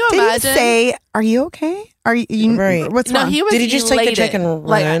mean, can you imagine? Did he say, are you okay? Are you right? What's wrong? He was Did he just elated. take the check and run?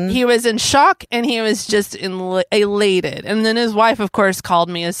 Like, he was in shock, and he was just elated. And then his wife, of course, called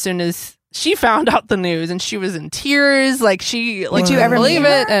me as soon as she found out the news, and she was in tears. Like, did you ever believe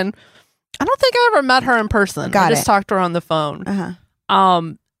it? And I don't think I ever met her in person. I just talked to her on the phone.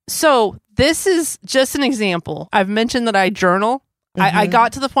 So this is just an example. I've mentioned that I journal. I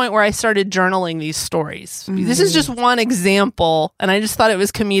got to the point where I started journaling these stories. This is just one example, and I just thought it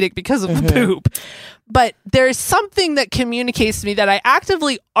was comedic because of the poop. But there's something that communicates to me that I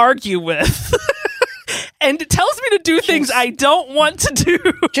actively argue with. And it tells me to do things I don't want to do.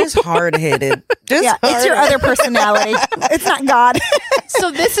 Just hard-headed. It's your other personality. It's not God. So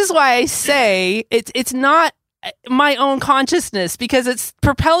this is why I say it's not my own consciousness, because it's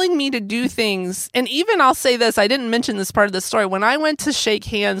propelling me to do things. And even I'll say this, I didn't mention this part of the story. When I went to shake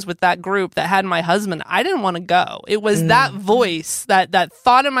hands with that group that had my husband, I didn't want to go. It was that voice, that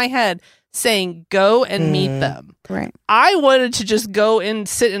thought in my head saying, go and meet them. Right. I wanted to just go and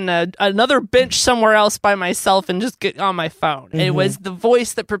sit in another bench somewhere else by myself and just get on my phone. It was the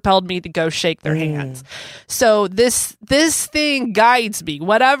voice that propelled me to go shake their hands. So this thing guides me,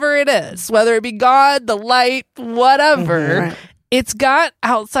 whatever it is, whether it be God, the light, whatever. It's got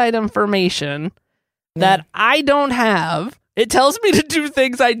outside information that I don't have. It tells me to do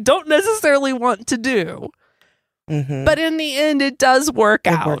things I don't necessarily want to do. But in the end, it does work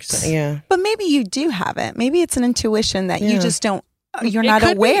out. Works, But maybe you do have it. Maybe it's an intuition that you just don't, you're not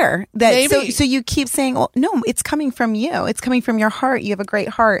aware. That so you keep saying, well, no, it's coming from you. It's coming from your heart. You have a great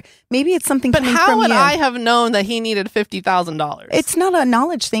heart. Maybe it's something coming from you. But how would I have known that he needed $50,000? It's not a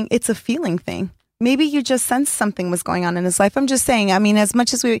knowledge thing. It's a feeling thing. Maybe you just sensed something was going on in his life. I'm just saying, I mean, as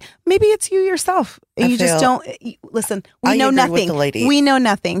much as maybe it's you yourself. You just don't, listen, we know nothing. We know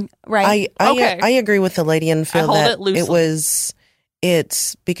nothing, right? I agree with the lady and feel that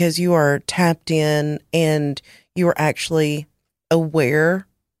it's because you are tapped in and you are actually aware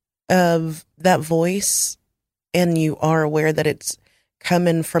of that voice, and you are aware that it's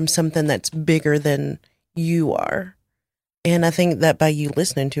coming from something that's bigger than you are. And I think that by you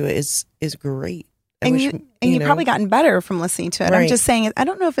listening to it is great. You've probably gotten better from listening to it. Right. I'm just saying, I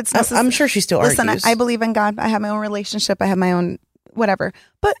don't know if it's necessary. I'm sure she still argues. Listen, I believe in God. I have my own relationship. I have my own whatever.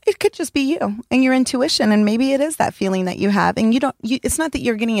 But it could just be you and your intuition. And maybe it is that feeling that you have. And it's not that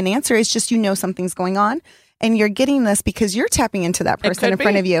you're getting an answer. It's just something's going on. And you're getting this because you're tapping into that person in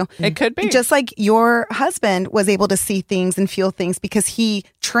front of you. It could be. Just like your husband was able to see things and feel things because he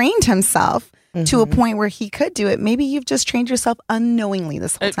trained himself to a point where he could do it. Maybe you've just trained yourself unknowingly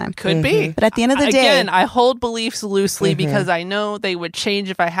this whole time. Could be. But at the end of the day... Again, I hold beliefs loosely because I know they would change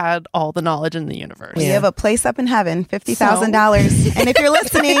if I had all the knowledge in the universe. You have a place up in heaven, $50,000. And if you're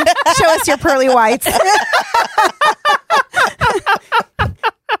listening, show us your pearly whites.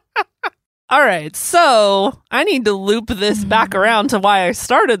 All right, so I need to loop this back around to why I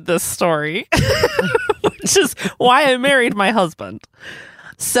started this story, which is why I married my husband.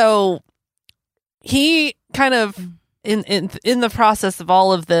 So he kind of in the process of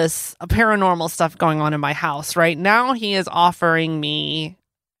all of this paranormal stuff going on in my house, right now, he is offering me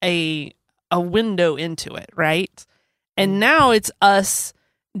a window into it, right? And now it's us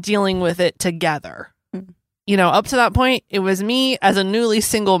dealing with it together. You know, up to that point, it was me as a newly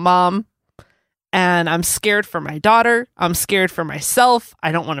single mom, and I'm scared for my daughter. I'm scared for myself.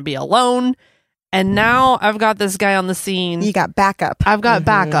 I don't want to be alone. And now I've got this guy on the scene. You got backup. I've got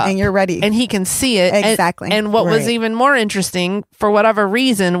backup. And you're ready. And he can see it. Exactly. And what was even more interesting, for whatever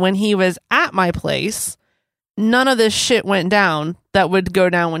reason, when he was at my place, none of this shit went down that would go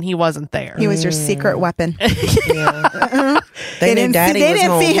down when he wasn't there. He was your secret weapon. They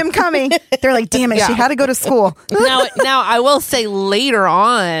didn't see him coming. They're like, damn it, she had to go to school. Now, I will say later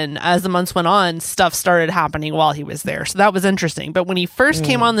on, as the months went on, stuff started happening while he was there. So that was interesting. But when he first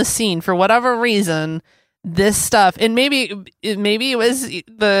came on the scene, for whatever reason, this stuff, and maybe it was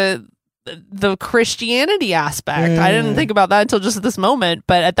the Christianity aspect. I didn't think about that until just this moment.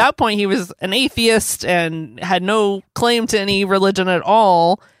 But at that point, he was an atheist and had no claim to any religion at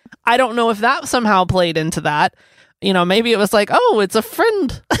all. I don't know if that somehow played into that. You know, maybe it was like, oh, it's a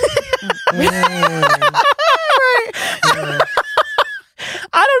friend.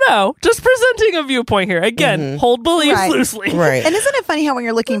 I don't know. Just presenting a viewpoint here. Again, hold beliefs loosely. Right. And isn't it funny how when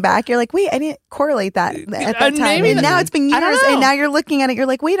you're looking back, you're like, wait, I didn't correlate that at that time. Maybe and now it's been years, and now you're looking at it, you're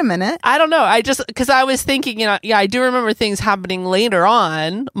like, wait a minute. I don't know. Because I was thinking, you know, yeah, I do remember things happening later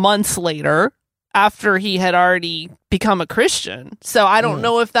on, months later, after he had already become a Christian. So I don't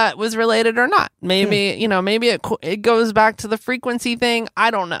know if that was related or not. Maybe, you know, maybe it goes back to the frequency thing.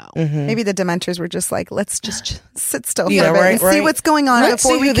 I don't know. Maybe the Dementors were just like, let's just sit still for a bit and see what's going on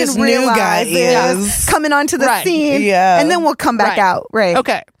before we can realize is coming onto the scene. Yeah. And then we'll come back out. Right.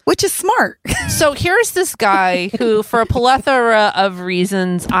 Okay. Which is smart. So here's this guy who, for a plethora of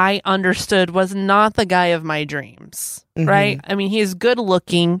reasons, I understood was not the guy of my dreams. Right? I mean, he is good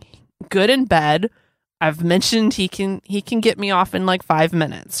looking, good in bed. I've mentioned he can get me off in like 5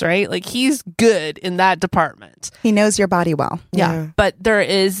 minutes, right? Like, he's good in that department. He knows your body well. Yeah. But there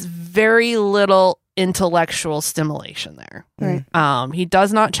is very little intellectual stimulation there. Right. He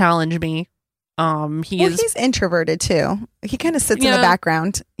does not challenge me. He's introverted too. He kind of sits in the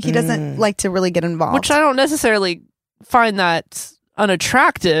background. He doesn't like to really get involved. Which I don't necessarily find that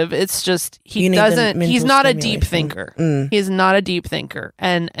unattractive. It's just he's not a deep thinker. He's not a deep thinker.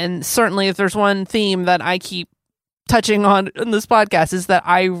 And certainly if there's one theme that I keep touching on in this podcast is that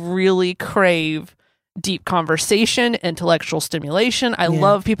I really crave deep conversation, intellectual stimulation. I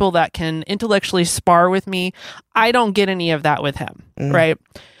love people that can intellectually spar with me. I don't get any of that with him, right?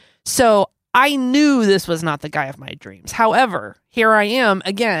 So I knew this was not the guy of my dreams. However, here I am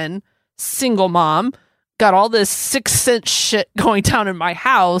again, single mom, got all this Sixth Sense shit going down in my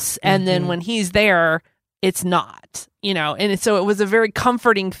house, and then when he's there, it's not, you know. And so it was a very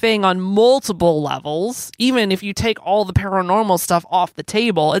comforting thing on multiple levels. Even if you take all the paranormal stuff off the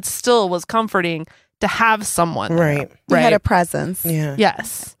table, it still was comforting to have someone there. You had a presence.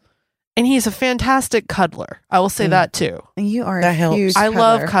 Yes. And he's a fantastic cuddler. I will say that too. You are a huge cuddler. I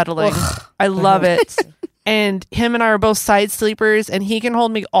love cuddling. I love it. And him and I are both side sleepers, and he can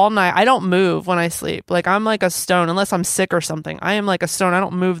hold me all night. I don't move when I sleep. Like, I'm like a stone, unless I'm sick or something. I am like a stone. I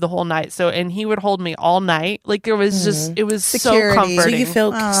don't move the whole night. So, and he would hold me all night. Like, it was just, it was security. So comforting. So you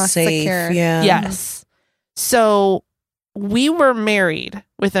feel safe. Secure. Yeah. Yes. So we were married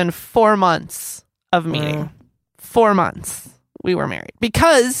within 4 months of meeting. 4 months we were married.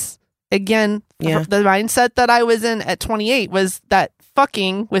 Because, again, the mindset that I was in at 28 was that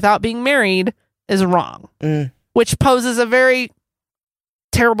fucking without being married is wrong, which poses a very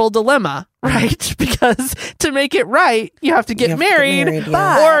terrible dilemma, right? Because to make it right, you have to get married,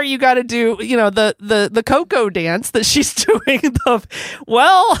 or you got to do, you know, the Coco dance that she's doing.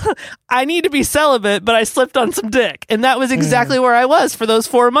 I need to be celibate, but I slipped on some dick, and that was exactly where I was for those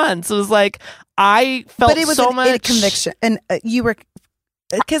 4 months. It was like I felt, but it was so much conviction, and you were.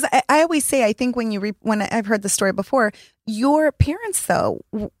 Because I always say, I think when I've heard the story before, your parents, though,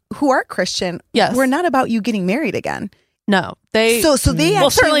 who are Christian, were not about you getting married again. No, they. So they well,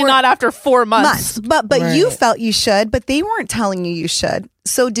 certainly not after 4 months. But you felt you should, but they weren't telling you should.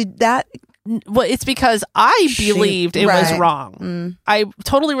 So did that? Well, it's because I believed it was wrong. I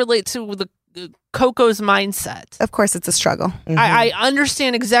totally relate to the Coco's mindset. Of course, it's a struggle. I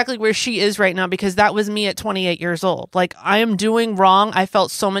understand exactly where she is right now, because that was me at 28 years old. Like, I am doing wrong. I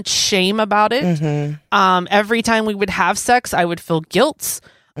felt so much shame about it. Every time we would have sex, I would feel guilt.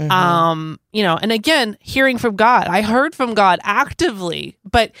 You know, and again, hearing from God, I heard from God actively,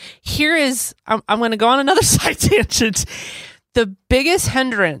 but here is, I'm going to go on another side tangent. The biggest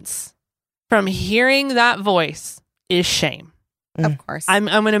hindrance from hearing that voice is shame. Of course. I'm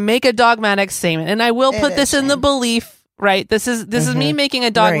going to make a dogmatic statement, and I will put this in the belief, right? This is me making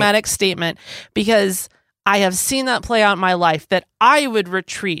a dogmatic statement because I have seen that play out in my life, that I would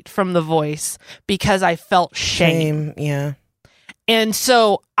retreat from the voice because I felt shame. Yeah. And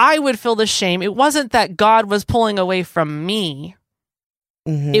so I would feel the shame. It wasn't that God was pulling away from me.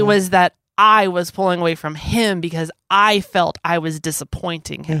 It was that I was pulling away from him because I felt I was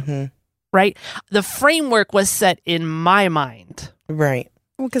disappointing him. Right? The framework was set in my mind. Right.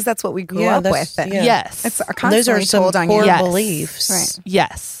 Well, because that's what we grew up with. Yes. It's those are some core beliefs. Right.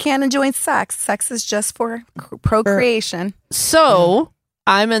 Yes. Can't enjoy sex. Sex is just for procreation. So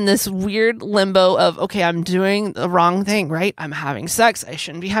I'm in this weird limbo of, okay, I'm doing the wrong thing, right? I'm having sex. I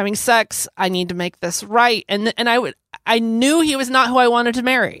shouldn't be having sex. I need to make this right. And I knew he was not who I wanted to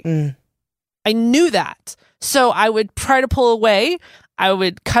marry. I knew that. So I would try to pull away. I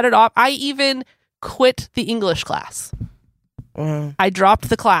would cut it off. I even quit the English class. I dropped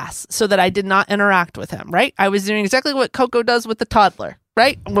the class so that I did not interact with him, right? I was doing exactly what Coco does with the toddler,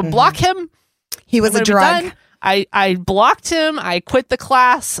 right? I'm going to block him. He was a drug. I blocked him. I quit the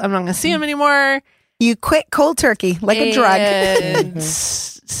class. I'm not going to see him anymore. You quit cold turkey like a drug.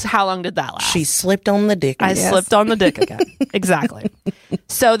 How long did that last? She slipped on the dick. I slipped on the dick again. Exactly.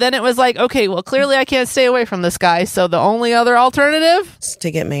 So then it was like, okay, well, clearly I can't stay away from this guy. So the only other alternative is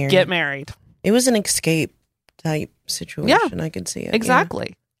to get married. It was an escape type situation. I could see it.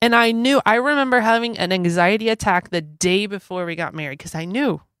 Exactly. And I remember having an anxiety attack the day before we got married because I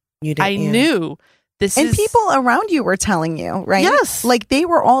knew. You did. I knew. People around you were telling you, right? Yes. Like they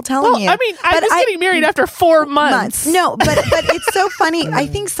were all telling you. I mean, I was getting married after 4 months. No, but it's so funny. I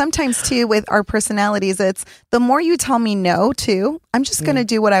think sometimes too with our personalities, it's the more you tell me no to, I'm just going to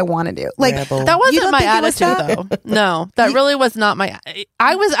do what I want to do. Like Rebel. That wasn't my attitude though. No, that really was not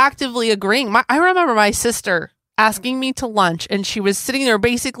I was actively agreeing. I remember my sister asking me to lunch and she was sitting there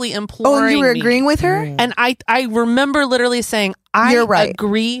basically imploring me. Oh, you were agreeing with her? And I remember literally saying, You're right.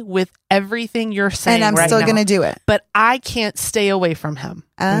 agree with everything you're saying, and I'm still going to do it. But I can't stay away from him.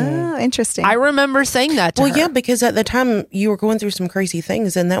 Oh, interesting. I remember saying that to her. Well, yeah, because at the time you were going through some crazy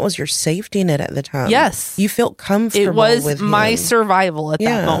things and that was your safety net at the time. Yes. You felt comfortable with with my survival at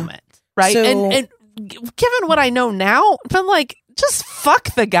that moment. Right? So, and given what I know now, I'm like, just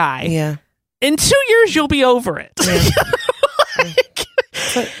fuck the guy. Yeah. In 2 years, you'll be over it. Yeah.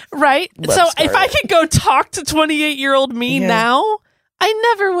 Right? So if I could go talk to 28-year-old me now, I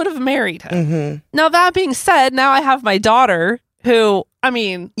never would have married him. Now, that being said, now I have my daughter who, I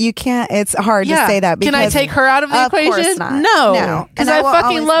mean... You can't, it's hard to say that. Can I take her out of the equation? Course not. No. Because I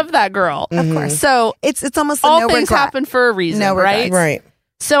fucking love that girl. Of course. So it's almost all things happen for a reason, right? Right.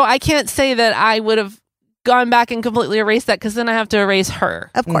 So I can't say that I would have gone back and completely erased that because then I have to erase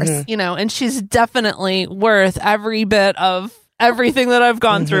her. Of course. You know, and she's definitely worth every bit of everything that I've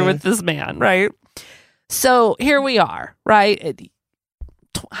gone through with this man, right? So here we are, right?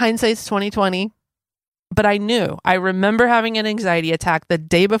 Hindsight's 20/20. But I remember having an anxiety attack the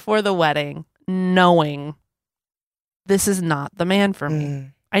day before the wedding, knowing this is not the man for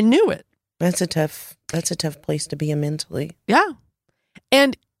me. I knew it. That's a tough place to be in mentally. Yeah.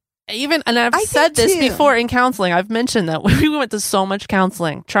 And I've said this before in counseling. I've mentioned that we went to so much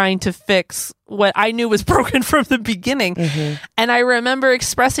counseling trying to fix what I knew was broken from the beginning. And I remember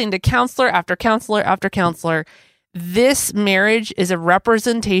expressing to counselor after counselor after counselor, this marriage is a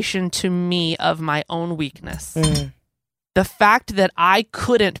representation to me of my own weakness. The fact that I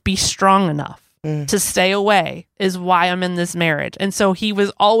couldn't be strong enough to stay away is why I'm in this marriage. And so he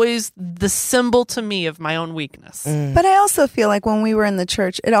was always the symbol to me of my own weakness. But I also feel like when we were in the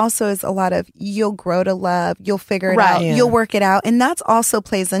church, it also is a lot of you'll grow to love, you'll figure it out, you'll work it out. And that's also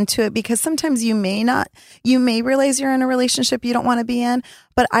plays into it because sometimes you may realize you're in a relationship you don't want to be in.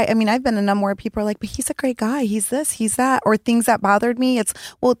 But I mean, I've been in them where people are like, but he's a great guy. He's this, he's that, or things that bothered me. It's,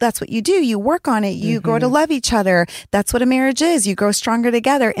 well, that's what you do. You work on it. You grow to love each other. That's what a marriage is. You grow stronger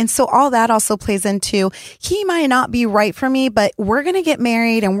together. And so all that also plays into, he might not be right for me, but we're going to get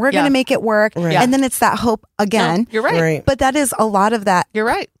married and we're going to make it work. Right. And then it's that hope again. No, you're right. But that is a lot of that. You're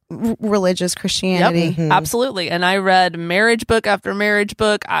right. Religious Christianity. Yep, absolutely. And I read marriage book after marriage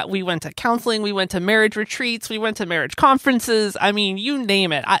book. We went to counseling. We went to marriage retreats. We went to marriage conferences. I mean, you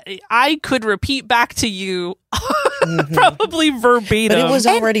name it. I could repeat back to you probably verbatim. But it was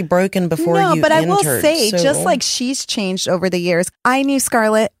already broken before you entered. But I will say, just like she's changed over the years, I knew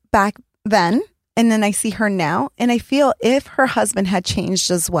Scarlett back then, and then I see her now. And I feel if her husband had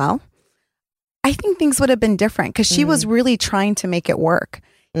changed as well, I think things would have been different because she was really trying to make it work.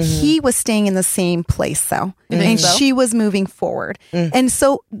 He was staying in the same place, though. And she was moving forward. And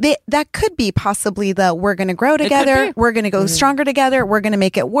so that could be possibly we're going to grow together. We're going to go stronger together. We're going to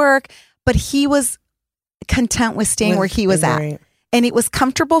make it work. But he was content with staying where he was at. And it was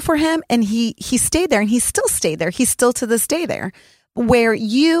comfortable for him. And he stayed there, and he still stayed there. He's still to this day there, where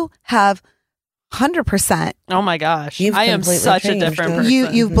you have 100%. Oh my gosh. I am such a different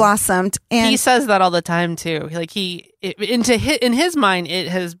person. You've blossomed. And he says that all the time too. Like in his mind, it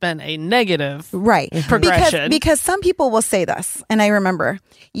has been a negative progression. Because some people will say this, and I remember,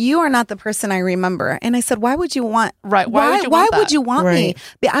 you are not the person I remember. And I said, why would you want, why would you want me?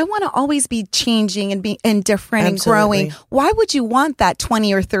 I want to always be changing and be different and growing. Why would you want that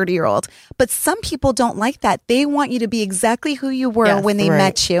 20 or 30-year-old? But some people don't like that. They want you to be exactly who you were when they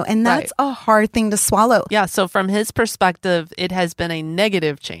met you. And that's a hard thing to swallow. Yeah. So from his perspective, it has been a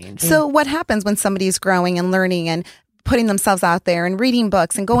negative change. So what happens when somebody's growing and learning and putting themselves out there and reading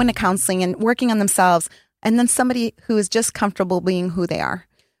books and going to counseling and working on themselves, and then somebody who is just comfortable being who they are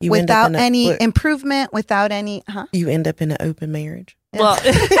without any improvement, without any, you end up in an open marriage. Well,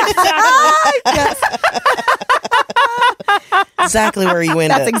 exactly where you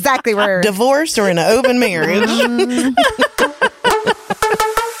end up. That's exactly where. Divorce or in an open marriage.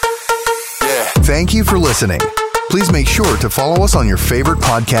 Thank you for listening. Please make sure to follow us on your favorite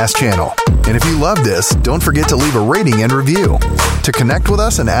podcast channel. And if you love this, don't forget to leave a rating and review. To connect with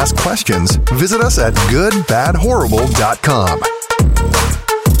us and ask questions, visit us at goodbadhorrible.com.